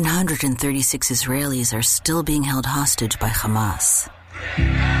 136 Israelis are still being held hostage by Hamas.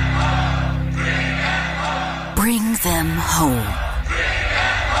 Bring them home.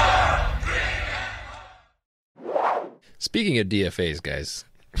 Speaking of DFAs, guys,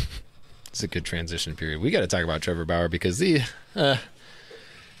 it's a good transition period. We got to talk about Trevor Bauer because you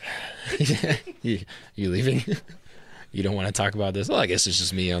leaving? You don't want to talk about this? Well, I guess it's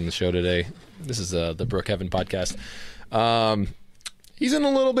just me on the show today. This is the Brookhaven podcast. He's in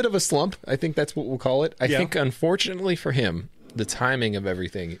a little bit of a slump. I think that's what we'll call it. I think, unfortunately for him, the timing of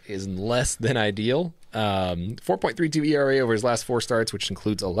everything is less than ideal. 4.32 ERA over his last 4 starts, which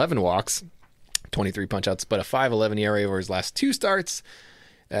includes 11 walks, 23 punch-outs, but a 5.11 ERA over his last 2 starts.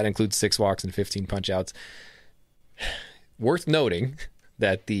 That includes 6 walks and 15 punch-outs. Worth noting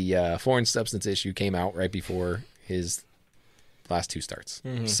that the foreign substance issue came out right before his last 2 starts.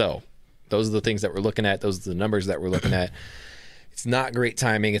 Mm-hmm. So those are the things that we're looking at. Those are the numbers that we're looking at. It's not great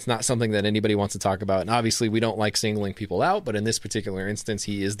timing. It's not something that anybody wants to talk about. And obviously, we don't like singling people out. But in this particular instance,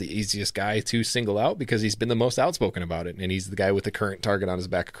 he is the easiest guy to single out because he's been the most outspoken about it. And he's the guy with the current target on his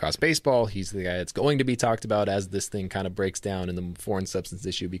back across baseball. He's the guy that's going to be talked about as this thing kind of breaks down and the foreign substance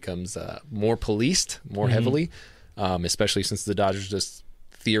issue becomes more policed, more heavily, especially since the Dodgers just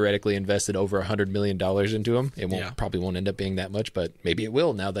theoretically invested over $100 million into him. It probably won't end up being that much, but maybe it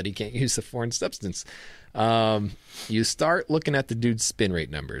will now that he can't use the foreign substance. You start looking at the dude's spin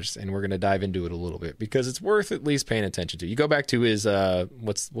rate numbers, and we're going to dive into it a little bit because it's worth at least paying attention to. You go back to his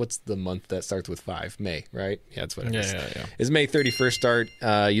what's the month that starts with 5? May, right? Yeah, that's what it is. Yeah. His May 31st start.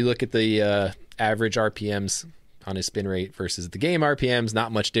 You look at the average RPMs on his spin rate versus the game RPMs.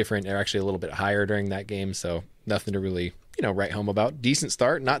 Not much different. They're actually a little bit higher during that game, so nothing to really write home about. Decent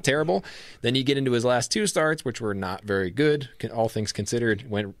start, not terrible. Then you get into his last 2 starts, which were not very good, all things considered.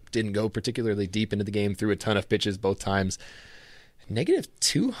 Didn't go particularly deep into the game, threw a ton of pitches both times. Negative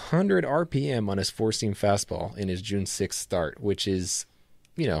 200 RPM on his 4-seam fastball in his June 6th start, which is,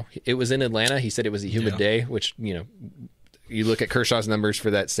 it was in Atlanta. He said it was a humid day, which, you look at Kershaw's numbers for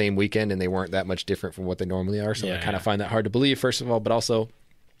that same weekend, and they weren't that much different from what they normally are. So I kind of find that hard to believe, first of all, but also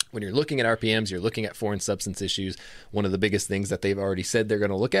when you're looking at RPMs, you're looking at foreign substance issues. One of the biggest things that they've already said they're going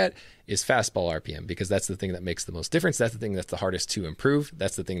to look at is fastball RPM, because that's the thing that makes the most difference. That's the thing that's the hardest to improve.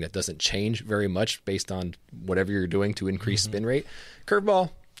 That's the thing that doesn't change very much based on whatever you're doing to increase spin rate.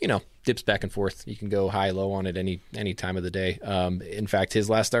 Curveball, dips back and forth. You can go high, low on it any time of the day. In fact, his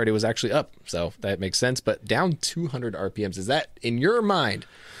last start, it was actually up, so that makes sense. But down 200 RPMs, is that, in your mind,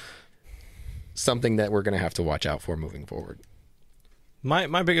 something that we're going to have to watch out for moving forward?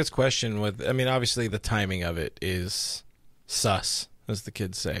 My biggest question obviously the timing of it is sus, as the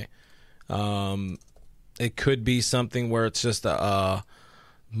kids say. It could be something where it's just a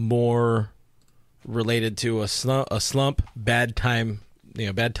more related to a slump, bad timing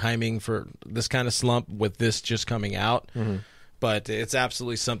for this kind of slump with this just coming out. Mm-hmm. But it's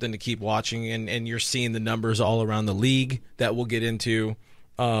absolutely something to keep watching, and you're seeing the numbers all around the league that we'll get into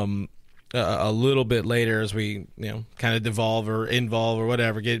a little bit later as we kind of devolve or involve or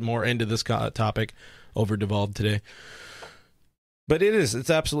whatever, get more into this topic, over devolved today. But it's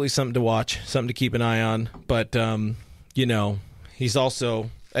absolutely something to watch, something to keep an eye on. But he's also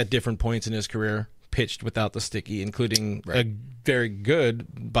at different points in his career, pitched without the sticky, including a very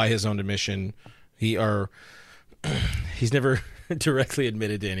good, by his own admission. He's never directly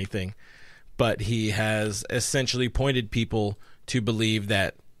admitted to anything, but he has essentially pointed people to believe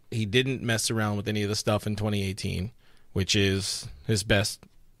that he didn't mess around with any of the stuff in 2018, which is his best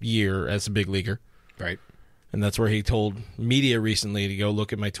year as a big leaguer. Right. And that's where he told media recently to go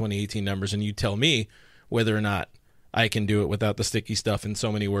look at my 2018 numbers and you tell me whether or not I can do it without the sticky stuff, in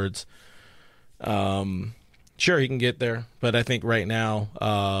so many words. Sure, he can get there, but I think right now,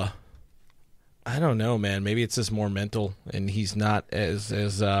 I don't know, man. Maybe it's just more mental, and he's not as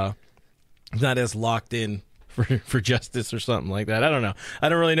locked in for justice or something like that. I don't know. I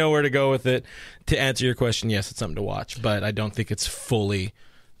don't really know where to go with it. To answer your question, yes, it's something to watch, but I don't think it's fully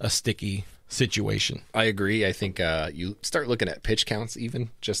a sticky situation. I agree. I think you start looking at pitch counts, even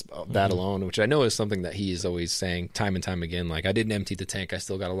just that alone, which I know is something that he is always saying time and time again. Like, I didn't empty the tank. I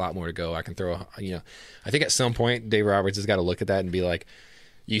still got a lot more to go. I can throw, I think at some point Dave Roberts has got to look at that and be like,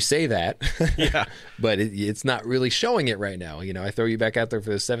 you say that, Yeah, but it's not really showing it right now. I throw you back out there for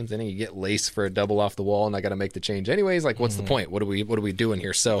the 7th inning, you get laced for a double off the wall, and I got to make the change anyways. Like, what's the point? What are we doing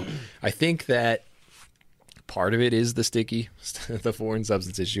here? So I think that part of it is the sticky, the foreign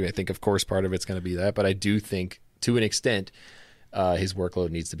substance issue. I think, of course, part of it's going to be that, but I do think, to an extent, his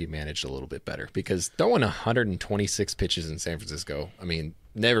workload needs to be managed a little bit better, because throwing 126 pitches in San Francisco, I mean,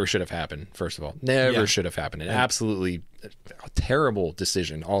 never should have happened. First of all, never should have happened. An absolutely terrible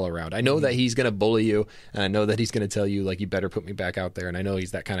decision all around. I know that he's going to bully you, and I know that he's going to tell you, like, you better put me back out there. And I know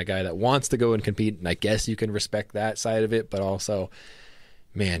he's that kind of guy that wants to go and compete, and I guess you can respect that side of it. But also,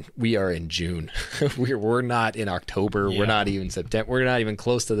 man, we are in June. we're not in October. Yeah. We're not even September. We're not even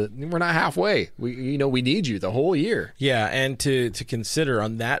close to we're not halfway. We need you the whole year. Yeah, and to consider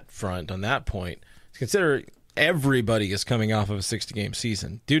on that front, on that point, to consider everybody is coming off of a 60-game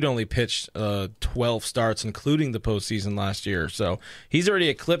season. Dude only pitched 12 starts, including the postseason last year. So he's already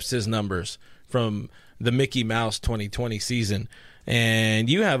eclipsed his numbers from the Mickey Mouse 2020 season. And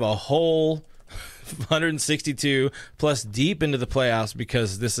you have a whole 162 plus deep into the playoffs,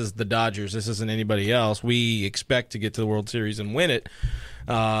 because this is the Dodgers. This isn't anybody else. We expect to get to the World Series and win it.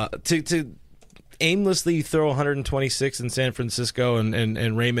 To aimlessly throw 126 in San Francisco,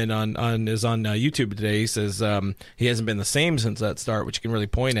 and Raymond is on YouTube today. He says he hasn't been the same since that start, which you can really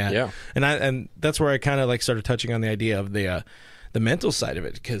point at. Yeah. And that's where I kind of like started touching on the idea of the mental side of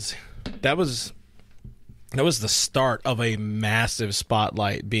it, because that was the start of a massive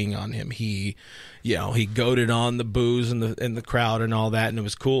spotlight being on him. He goaded on the boos in the crowd and all that, and it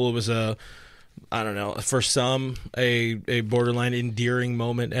was cool. It was I don't know, for some a borderline endearing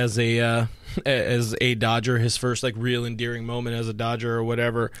moment as a Dodger, his first like real endearing moment as a Dodger or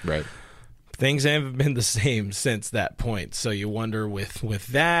whatever. Right. Things haven't been the same since that point. So you wonder with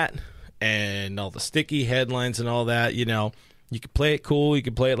that and all the sticky headlines and all that, you could play it cool, you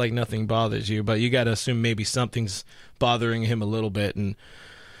could play it like nothing bothers you, but you got to assume maybe something's bothering him a little bit, and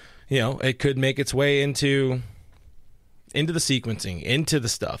it could make its way into the sequencing, into the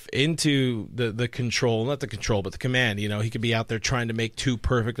stuff, into the control, not the control, but the command. He could be out there trying to make too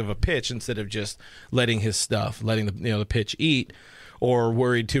perfect of a pitch instead of just letting the pitch eat, or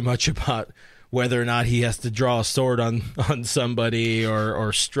worried too much about whether or not he has to draw a sword on somebody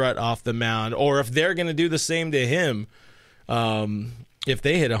or strut off the mound, or if they're going to do the same to him if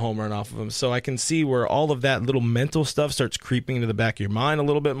they hit a home run off of him. So I can see where all of that little mental stuff starts creeping into the back of your mind a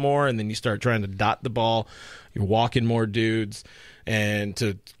little bit more, and then you start trying to dot the ball. You're walking more dudes, and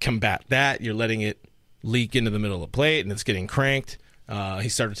to combat that, you're letting it leak into the middle of the plate, and it's getting cranked. He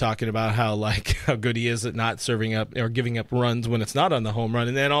started talking about how good he is at not serving up or giving up runs when it's not on the home run,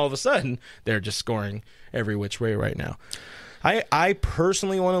 and then all of a sudden they're just scoring every which way right now. I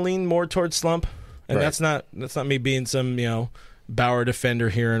personally want to lean more towards Slump, and right. that's not me being some Bauer defender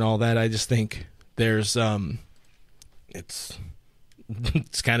here and all that. I just think there's it's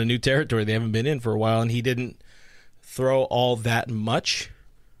kind of new territory they haven't been in for a while, and he didn't throw all that much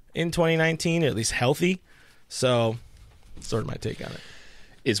in 2019, at least healthy. So sort of my take on it.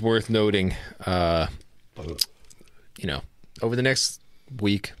 It's worth noting, over the next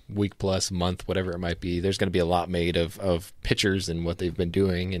week plus, month, whatever it might be, there's going to be a lot made of pitchers and what they've been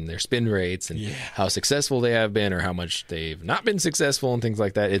doing and their spin rates and how successful they have been or how much they've not been successful and things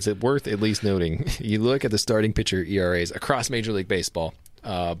like that. It's worth at least noting. You look at the starting pitcher ERAs across Major League Baseball,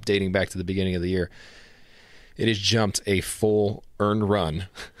 dating back to the beginning of the year, it has jumped a full earned run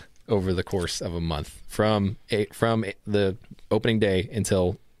over the course of a month from the opening day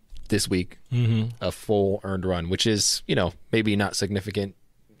until this week. A full earned run, which is maybe not significant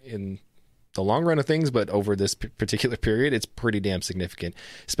in the long run of things, but over this particular period, it's pretty damn significant,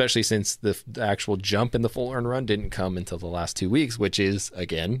 especially since the actual jump in the full earned run didn't come until the last 2 weeks, which is,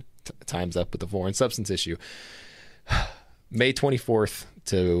 again, times up with the foreign substance issue. May 24th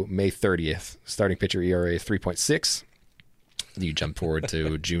to May 30th, starting pitcher ERA 3.6. You jump forward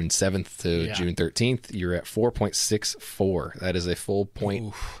to June 7th to June 13th, you're at 4.64. That is a full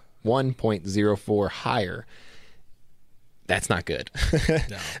 1.04 higher. That's not good.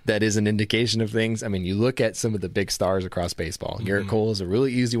 No. That is an indication of things. I mean, you look at some of the big stars across baseball. Garrett Cole is a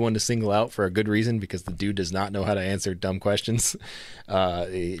really easy one to single out for a good reason because the dude does not know how to answer dumb questions.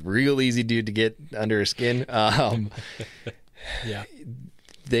 A real easy dude to get under his skin.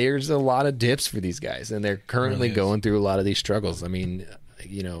 There's a lot of dips for these guys, and they're currently going through a lot of these struggles. I mean,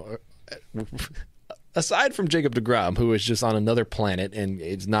 aside from Jacob deGrom, who is just on another planet and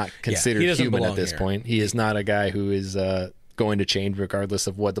is not considered human at this point, he is not a guy who is going to change regardless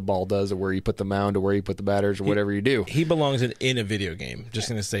of what the ball does or where you put the mound or where you put the batters or whatever you do. He belongs in a video game. Just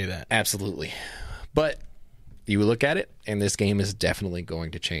going to say that. Absolutely. But you look at it, and this game is definitely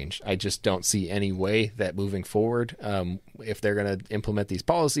going to change. I just don't see any way that moving forward, if they're going to implement these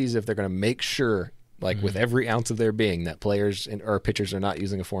policies, if they're going to make sure, with every ounce of their being, that players or pitchers are not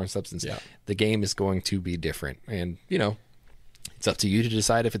using a foreign substance, the game is going to be different. And, it's up to you to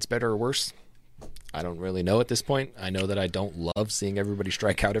decide if it's better or worse. I don't really know at this point. I know that I don't love seeing everybody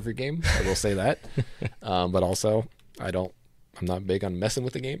strike out every game. I will say that. But also, I'm not big on messing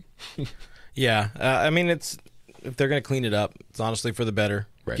with the game. I mean, if they're going to clean it up, it's honestly for the better.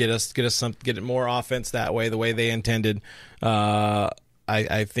 Right. Get it more offense that way, the way they intended. I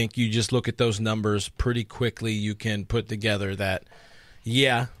think you just look at those numbers pretty quickly. You can put together that,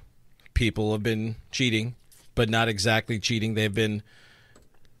 people have been cheating, but not exactly cheating. They've been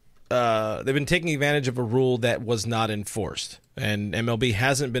taking advantage of a rule that was not enforced, and MLB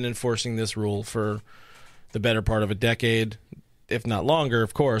hasn't been enforcing this rule for the better part of a decade, if not longer,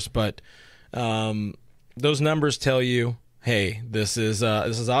 of course. But those numbers tell you, hey, this is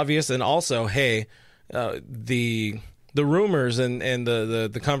obvious, and also, hey, the rumors and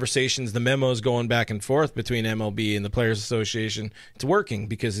the conversations, the memos going back and forth between MLB and the Players Association, it's working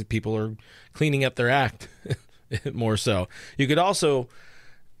because people are cleaning up their act more so. You could also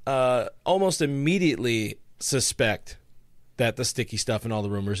almost immediately suspect that the sticky stuff and all the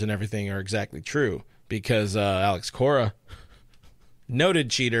rumors and everything are exactly true because Alex Cora, noted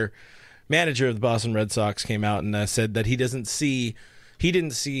cheater, manager of the Boston Red Sox, came out and said that he didn't see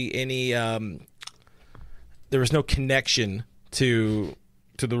any there was no connection to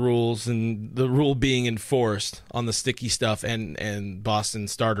the rules and the rule being enforced on the sticky stuff and Boston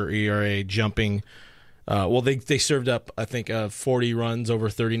starter ERA jumping. They served up, I think, 40 runs over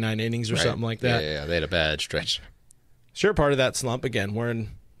 39 innings or something like that. Yeah, they had a bad stretch. Sure, part of that slump. Again, we're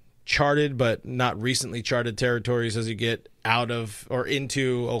in charted but not recently charted territories as you get out of or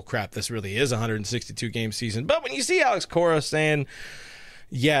into, oh crap, this really is a 162-game season. But when you see Alex Cora saying,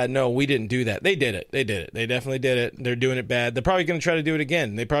 yeah, no, we didn't do that. They did it. They definitely did it. They're doing it bad. They're probably going to try to do it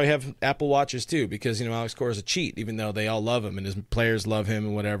again. They probably have Apple Watches too because, Alex Cora is a cheat, even though they all love him and his players love him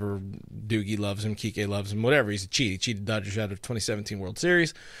and whatever. Doogie loves him, Kike loves him, whatever. He's a cheat. He cheated Dodgers out of 2017 World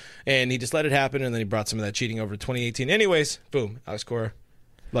Series, and he just let it happen, and then he brought some of that cheating over to 2018. Anyways, boom, Alex Cora.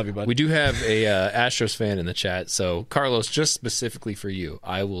 Love you, bud. We do have a Astros fan in the chat, so Carlos, just specifically for you,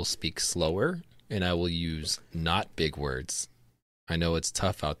 I will speak slower, and I will use not big words. I know it's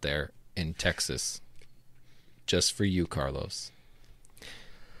tough out there in Texas. Just for you, Carlos.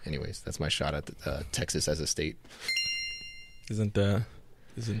 Anyways, that's my shot at Texas as a state. Isn't Yeah,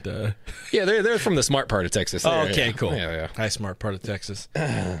 they're from the smart part of Texas. Oh, okay, cool. Yeah. High smart part of Texas.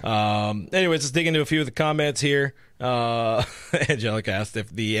 Anyways, let's dig into a few of the comments here. Angelica asked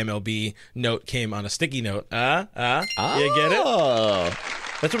if the MLB note came on a sticky note. You get it?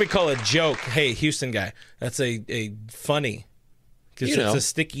 That's what we call a joke. Hey, Houston guy, that's a funny. Because it's a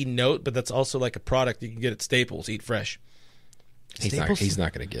sticky note, but that's also like a product you can get at Staples. Eat fresh. He's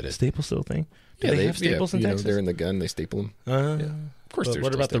not going to get it. Staples still a thing? Do Yeah, they have Staples in Texas? They're in the gun. They staple them. Yeah. Of course.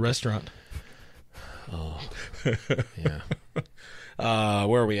 What about the restaurant? Oh, yeah.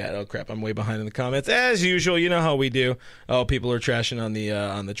 Where are we at? Oh crap! I'm way behind in the comments as usual. You know how we do. Oh, people are trashing on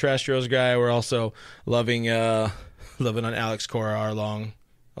the Trash Drills guy. We're also loving on Alex Cora, our long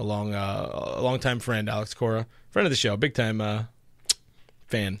time friend, Alex Cora, friend of the show, big time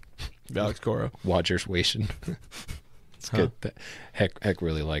fan of Alex Cora. Watchers Wation. It's good. Heck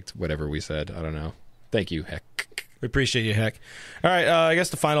really liked whatever we said. I don't know. Thank you, Heck. We appreciate you, Heck. All right, I guess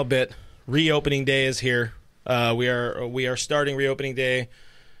the final bit. Reopening day is here. We are starting reopening day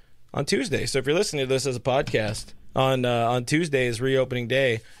on Tuesday. So if you're listening to this as a podcast, on Tuesday is reopening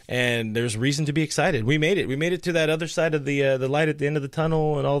day, and there's reason to be excited. We made it. We made it to that other side of the light at the end of the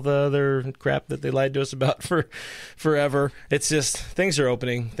tunnel and all the other crap that they lied to us about for forever. It's just things are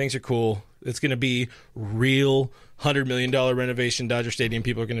opening. Things are cool. It's going to be real $100 million renovation Dodger Stadium.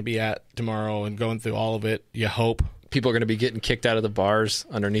 People are going to be at tomorrow and going through all of it. You hope. People are going to be getting kicked out of the bars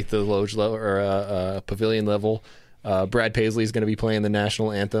underneath the loge level or pavilion level. Brad Paisley is going to be playing the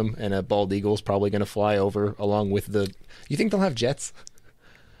national anthem, and a bald eagle is probably going to fly over along with the. You think they'll have jets?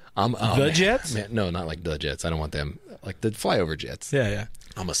 Jets? Man, no, not like the jets. I don't want them. Like the flyover jets. Yeah.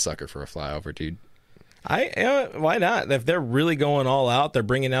 I'm a sucker for a flyover, dude. Why not? If they're really going all out, they're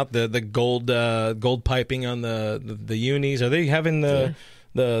bringing out the gold piping on the unis. Are they having the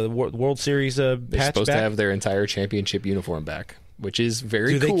World Series patch back? They're supposed to have their entire championship uniform back, which is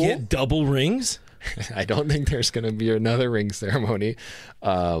very cool. Do they get double rings? I don't think there's going to be another ring ceremony,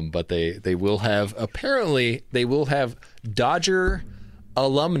 but they will have. Apparently, they will have Dodger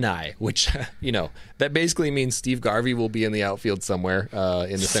alumni, which that basically means Steve Garvey will be in the outfield somewhere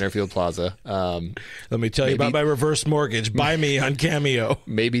in the center field plaza. Let me tell you about my reverse mortgage. Buy me on Cameo.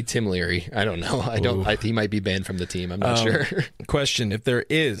 Maybe Tim Leary. I don't know. He might be banned from the team. I'm not sure. Question: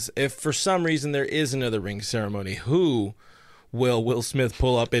 if for some reason there is another ring ceremony, who will Will Smith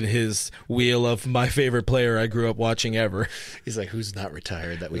pull up in his wheel of my favorite player I grew up watching ever? He's like, who's not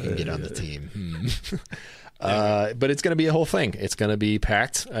retired that we can get on the team? But it's going to be a whole thing. It's going to be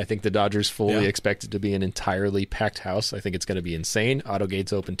packed. I think the Dodgers fully expect it to be an entirely packed house. I think it's going to be insane. Auto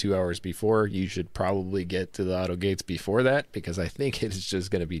gates open 2 hours before. You should probably get to the auto gates before that because I think it's just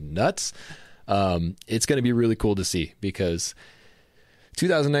going to be nuts. It's going to be really cool to see because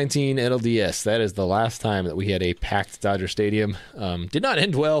 2019 NLDS, that is the last time that we had a packed Dodger Stadium. Did not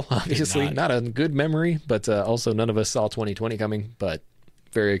end well, obviously. Not a good memory, but also none of us saw 2020 coming. But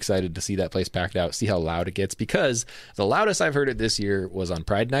very excited to see that place packed out, see how loud it gets, because the loudest I've heard it this year was on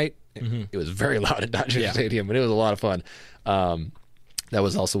Pride Night. Mm-hmm. It was very loud at Dodger Stadium, and it was a lot of fun. That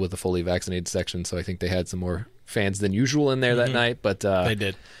was also with the fully vaccinated section, so I think they had some more fans than usual in there that night. But they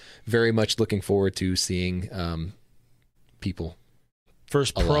did. Very much looking forward to seeing people.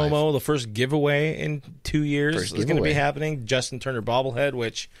 First alive. promo, the first giveaway in 2 years First is going to be giveaway. happening. Justin Turner bobblehead,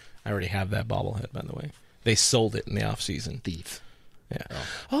 which I already have that bobblehead, by the way. They sold it in the offseason. Thief. Yeah.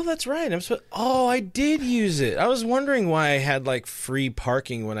 Oh, that's right. I did use it. I was wondering why I had like free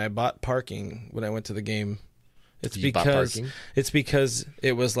parking when I bought parking when I went to the game. It's because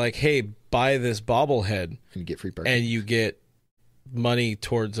it was like, hey, buy this bobblehead And you get free parking. and you get money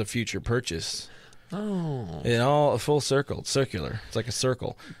towards a future purchase. Oh. In all a full circle. It's circular. It's like a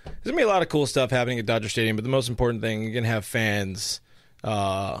circle. There's going to be a lot of cool stuff happening at Dodger Stadium, but the most important thing, you're going to have fans.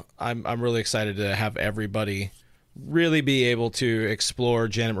 I'm really excited to have everybody really be able to explore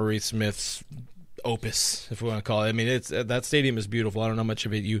Janet Marie Smith's opus, if we want to call it. I mean, that stadium is beautiful. I don't know how much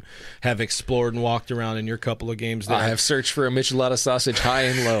of it you have explored and walked around in your couple of games there. I have searched for a Michelada sausage high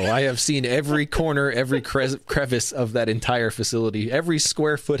and low. I have seen every corner, every crevice of that entire facility. Every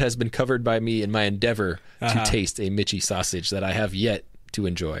square foot has been covered by me in my endeavor to taste a Michie sausage that I have yet to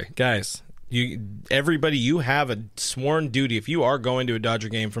enjoy. Guys, everybody, you have a sworn duty. If you are going to a Dodger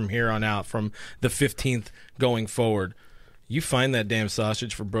game from here on out, from the 15th going forward, you find that damn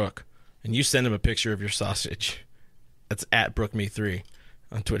sausage for Brooke. And you send him a picture of your sausage. That's at BrookeMe3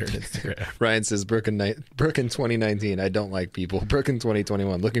 on Twitter and Instagram. Ryan says, Brooke in 2019, I don't like people. Brooke in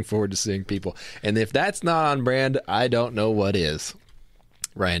 2021, looking forward to seeing people. And if that's not on brand, I don't know what is.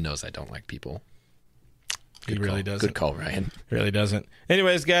 Ryan knows I don't like people. He really doesn't. Good call, Ryan. Really doesn't.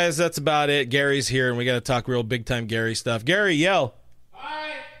 Anyways, guys, that's about it. Gary's here, and we got to talk real big-time Gary stuff. Gary, yell.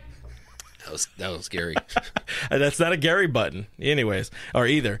 Hi. That was scary. That's not a Gary button. Anyways, or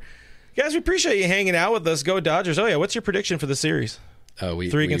either. Guys, we appreciate you hanging out with us. Go Dodgers. Oh, yeah. What's your prediction for the series?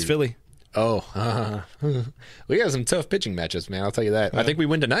 3 against Philly. Oh, we got some tough pitching matchups, man. I'll tell you that. I think we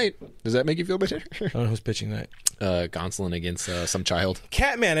win tonight. Does that make you feel better? I don't know who's pitching tonight. Gonsolin against some child.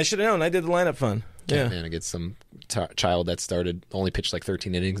 Catman. I should have known. I did the lineup fun. Catman against some child that only pitched like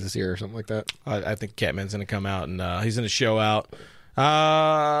 13 innings this year or something like that. I think Catman's going to come out, and he's going to show out.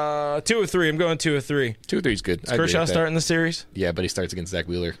 2 of 3. I'm going 2 of 3. 2 of 3 is good. Is Kershaw starting the series? Yeah, but he starts against Zach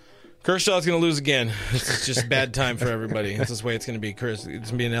Wheeler. Kershaw's going to lose again. It's just bad time for everybody. That's the way it's going to be. It's going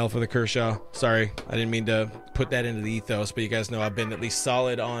to be an L for the Kershaw. Sorry, I didn't mean to put that into the ethos, but you guys know I've been at least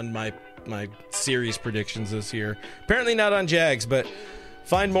solid on my series predictions this year. Apparently not on Jags, but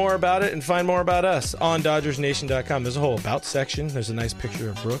find more about it and find more about us on DodgersNation.com. There's a whole about section. There's a nice picture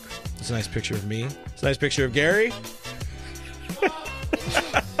of Brooke. There's a nice picture of me. There's a nice picture of Gary.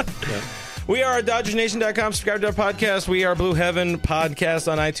 We are DodgersNation.com. Subscribe to our podcast. We are Blue Heaven Podcast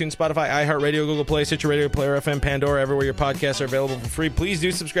on iTunes, Spotify, iHeartRadio, Google Play, Stitcher Radio, Player FM, Pandora, everywhere your podcasts are available for free. Please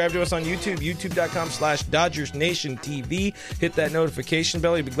do subscribe to us on YouTube, youtube.com/DodgersNationTV. Hit that notification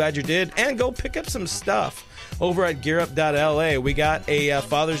bell. You'll be glad you did. And go pick up some stuff over at GearUp.la. We got a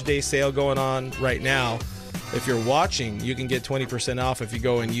Father's Day sale going on right now. If you're watching, you can get 20% off if you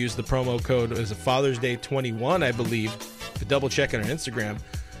go and use the promo code as a Father's Day 21, I believe. To double check on our Instagram.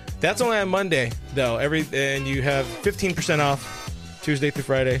 That's only on Monday, though. And you have 15% off Tuesday through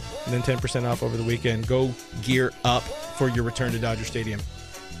Friday, and then 10% off over the weekend. Go gear up for your return to Dodger Stadium.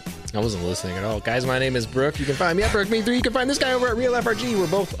 I wasn't listening at all. Guys, my name is Brooke. You can find me at BrookeMe3. You can find this guy over at RealFRG. We're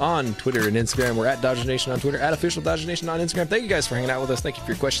both on Twitter and Instagram. We're at Dodgers Nation on Twitter, at Official Dodgers Nation on Instagram. Thank you guys for hanging out with us. Thank you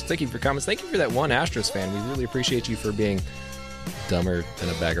for your questions. Thank you for your comments. Thank you for that one Astros fan. We really appreciate you for being dumber than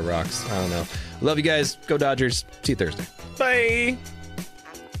a bag of rocks. I don't know. Love you guys. Go Dodgers. See you Thursday. Bye.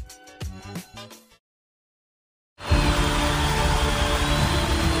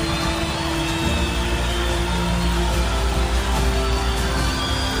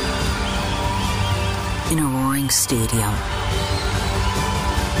 In a roaring stadium,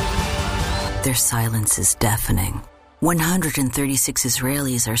 their silence is deafening. 136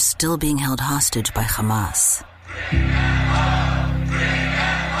 Israelis are still being held hostage by Hamas.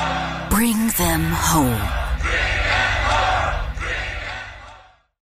 Bring them home.